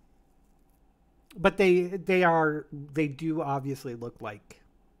 But they do obviously look like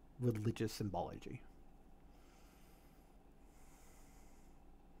religious symbology.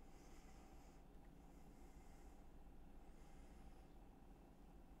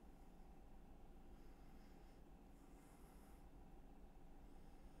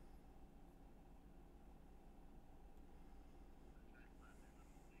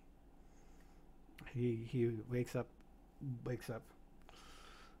 He wakes up.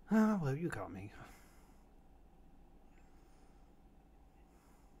 Oh, well, you call me.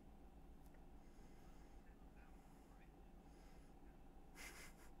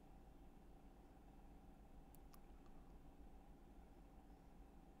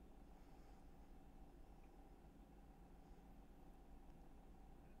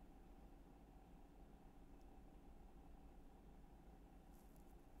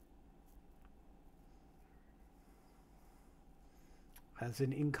 As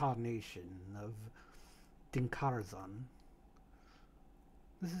an incarnation of Dinkarzan,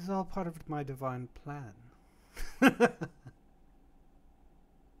 this is all part of my divine plan.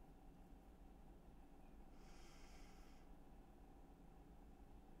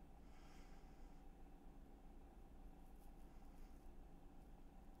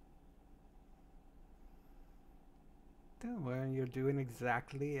 Don't worry, you're doing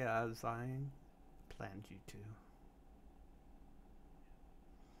exactly as I planned you to.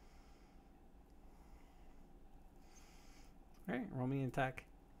 Alright, roll me an attack.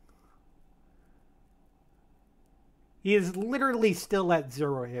 He is literally still at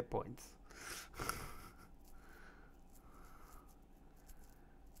 0 hit points.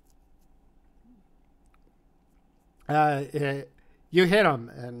 You hit him,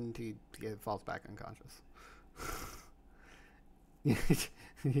 and he falls back unconscious.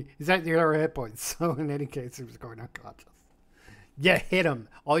 He's at 0 hit points, so in any case, he was going unconscious. You hit him.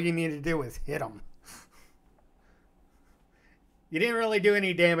 All you need to do was hit him. You didn't really do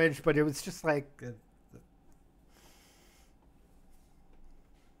any damage, but it was just like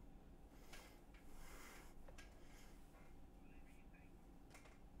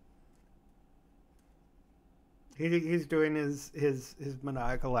he's doing his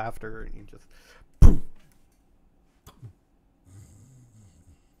maniacal laughter, and he just.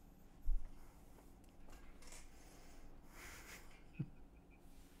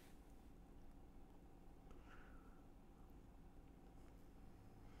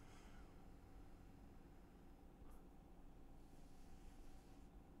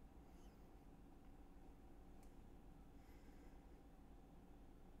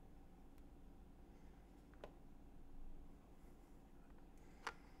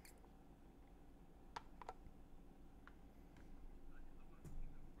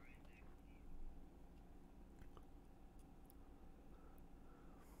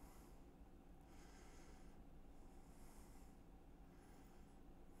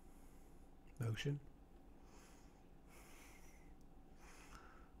 function.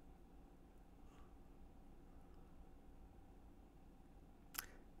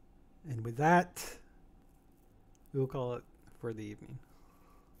 And with that, we'll call it for the evening.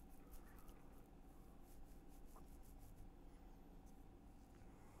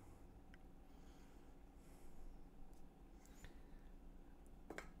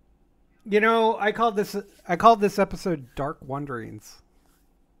 You know, I called this episode Dark Wanderings.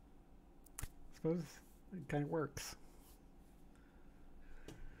 I suppose it kind of works.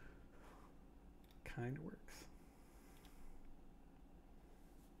 Kind of works.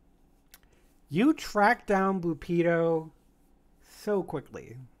 You track down Bupito so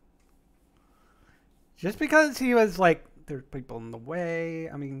quickly. Just because he was like, there's people in the way.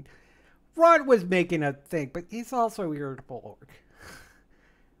 I mean, Rod was making a thing, but he's also irritable.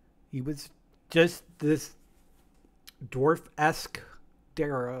 He was just this dwarf-esque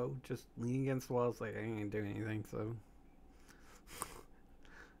Darrow, just leaning against the walls, like I ain't doing anything. So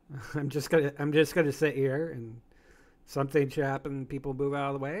I'm just gonna sit here, and something should happen. People move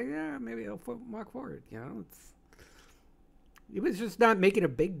out of the way. Yeah, maybe I'll walk forward. You know, he was just not making a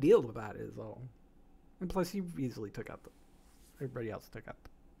big deal about it, is all. And plus, he easily took out everybody else took out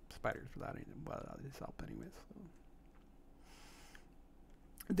the spiders without his help, anyways. So.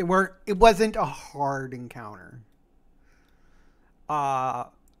 It wasn't a hard encounter.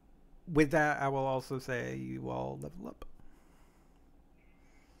 With that, I will also say you all level up.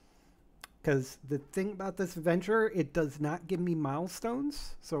 Because the thing about this adventure, it does not give me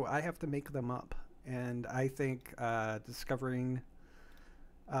milestones, so I have to make them up. And I think discovering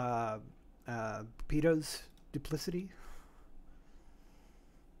Pito's duplicity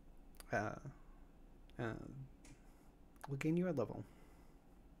will gain you a level.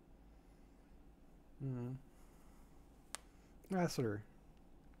 Lassiter.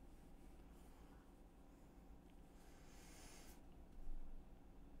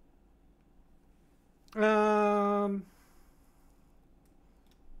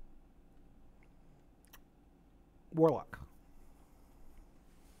 Warlock.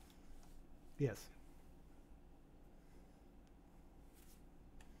 Yes.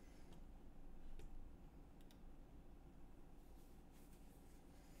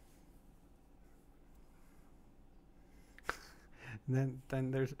 And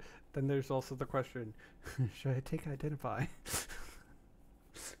then there's also the question: should I take identify?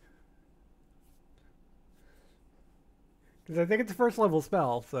 Because I think it's a first level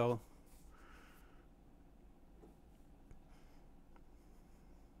spell, so.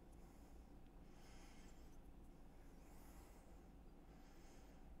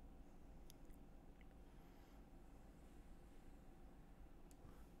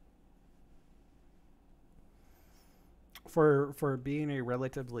 For being a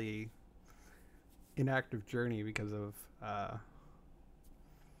relatively inactive journey because of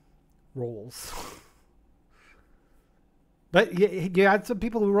rolls. But you had some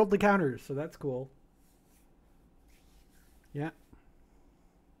people who rolled the counters, so that's cool. Yeah.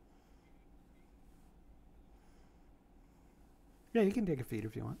 Yeah, you can take a feat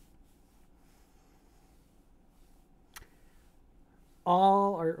if you want.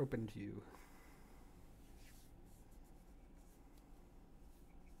 All are open to you.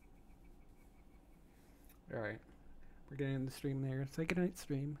 All right. We're getting in the stream there. Say goodnight,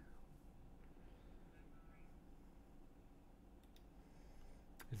 stream.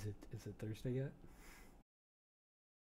 Is it Thursday yet?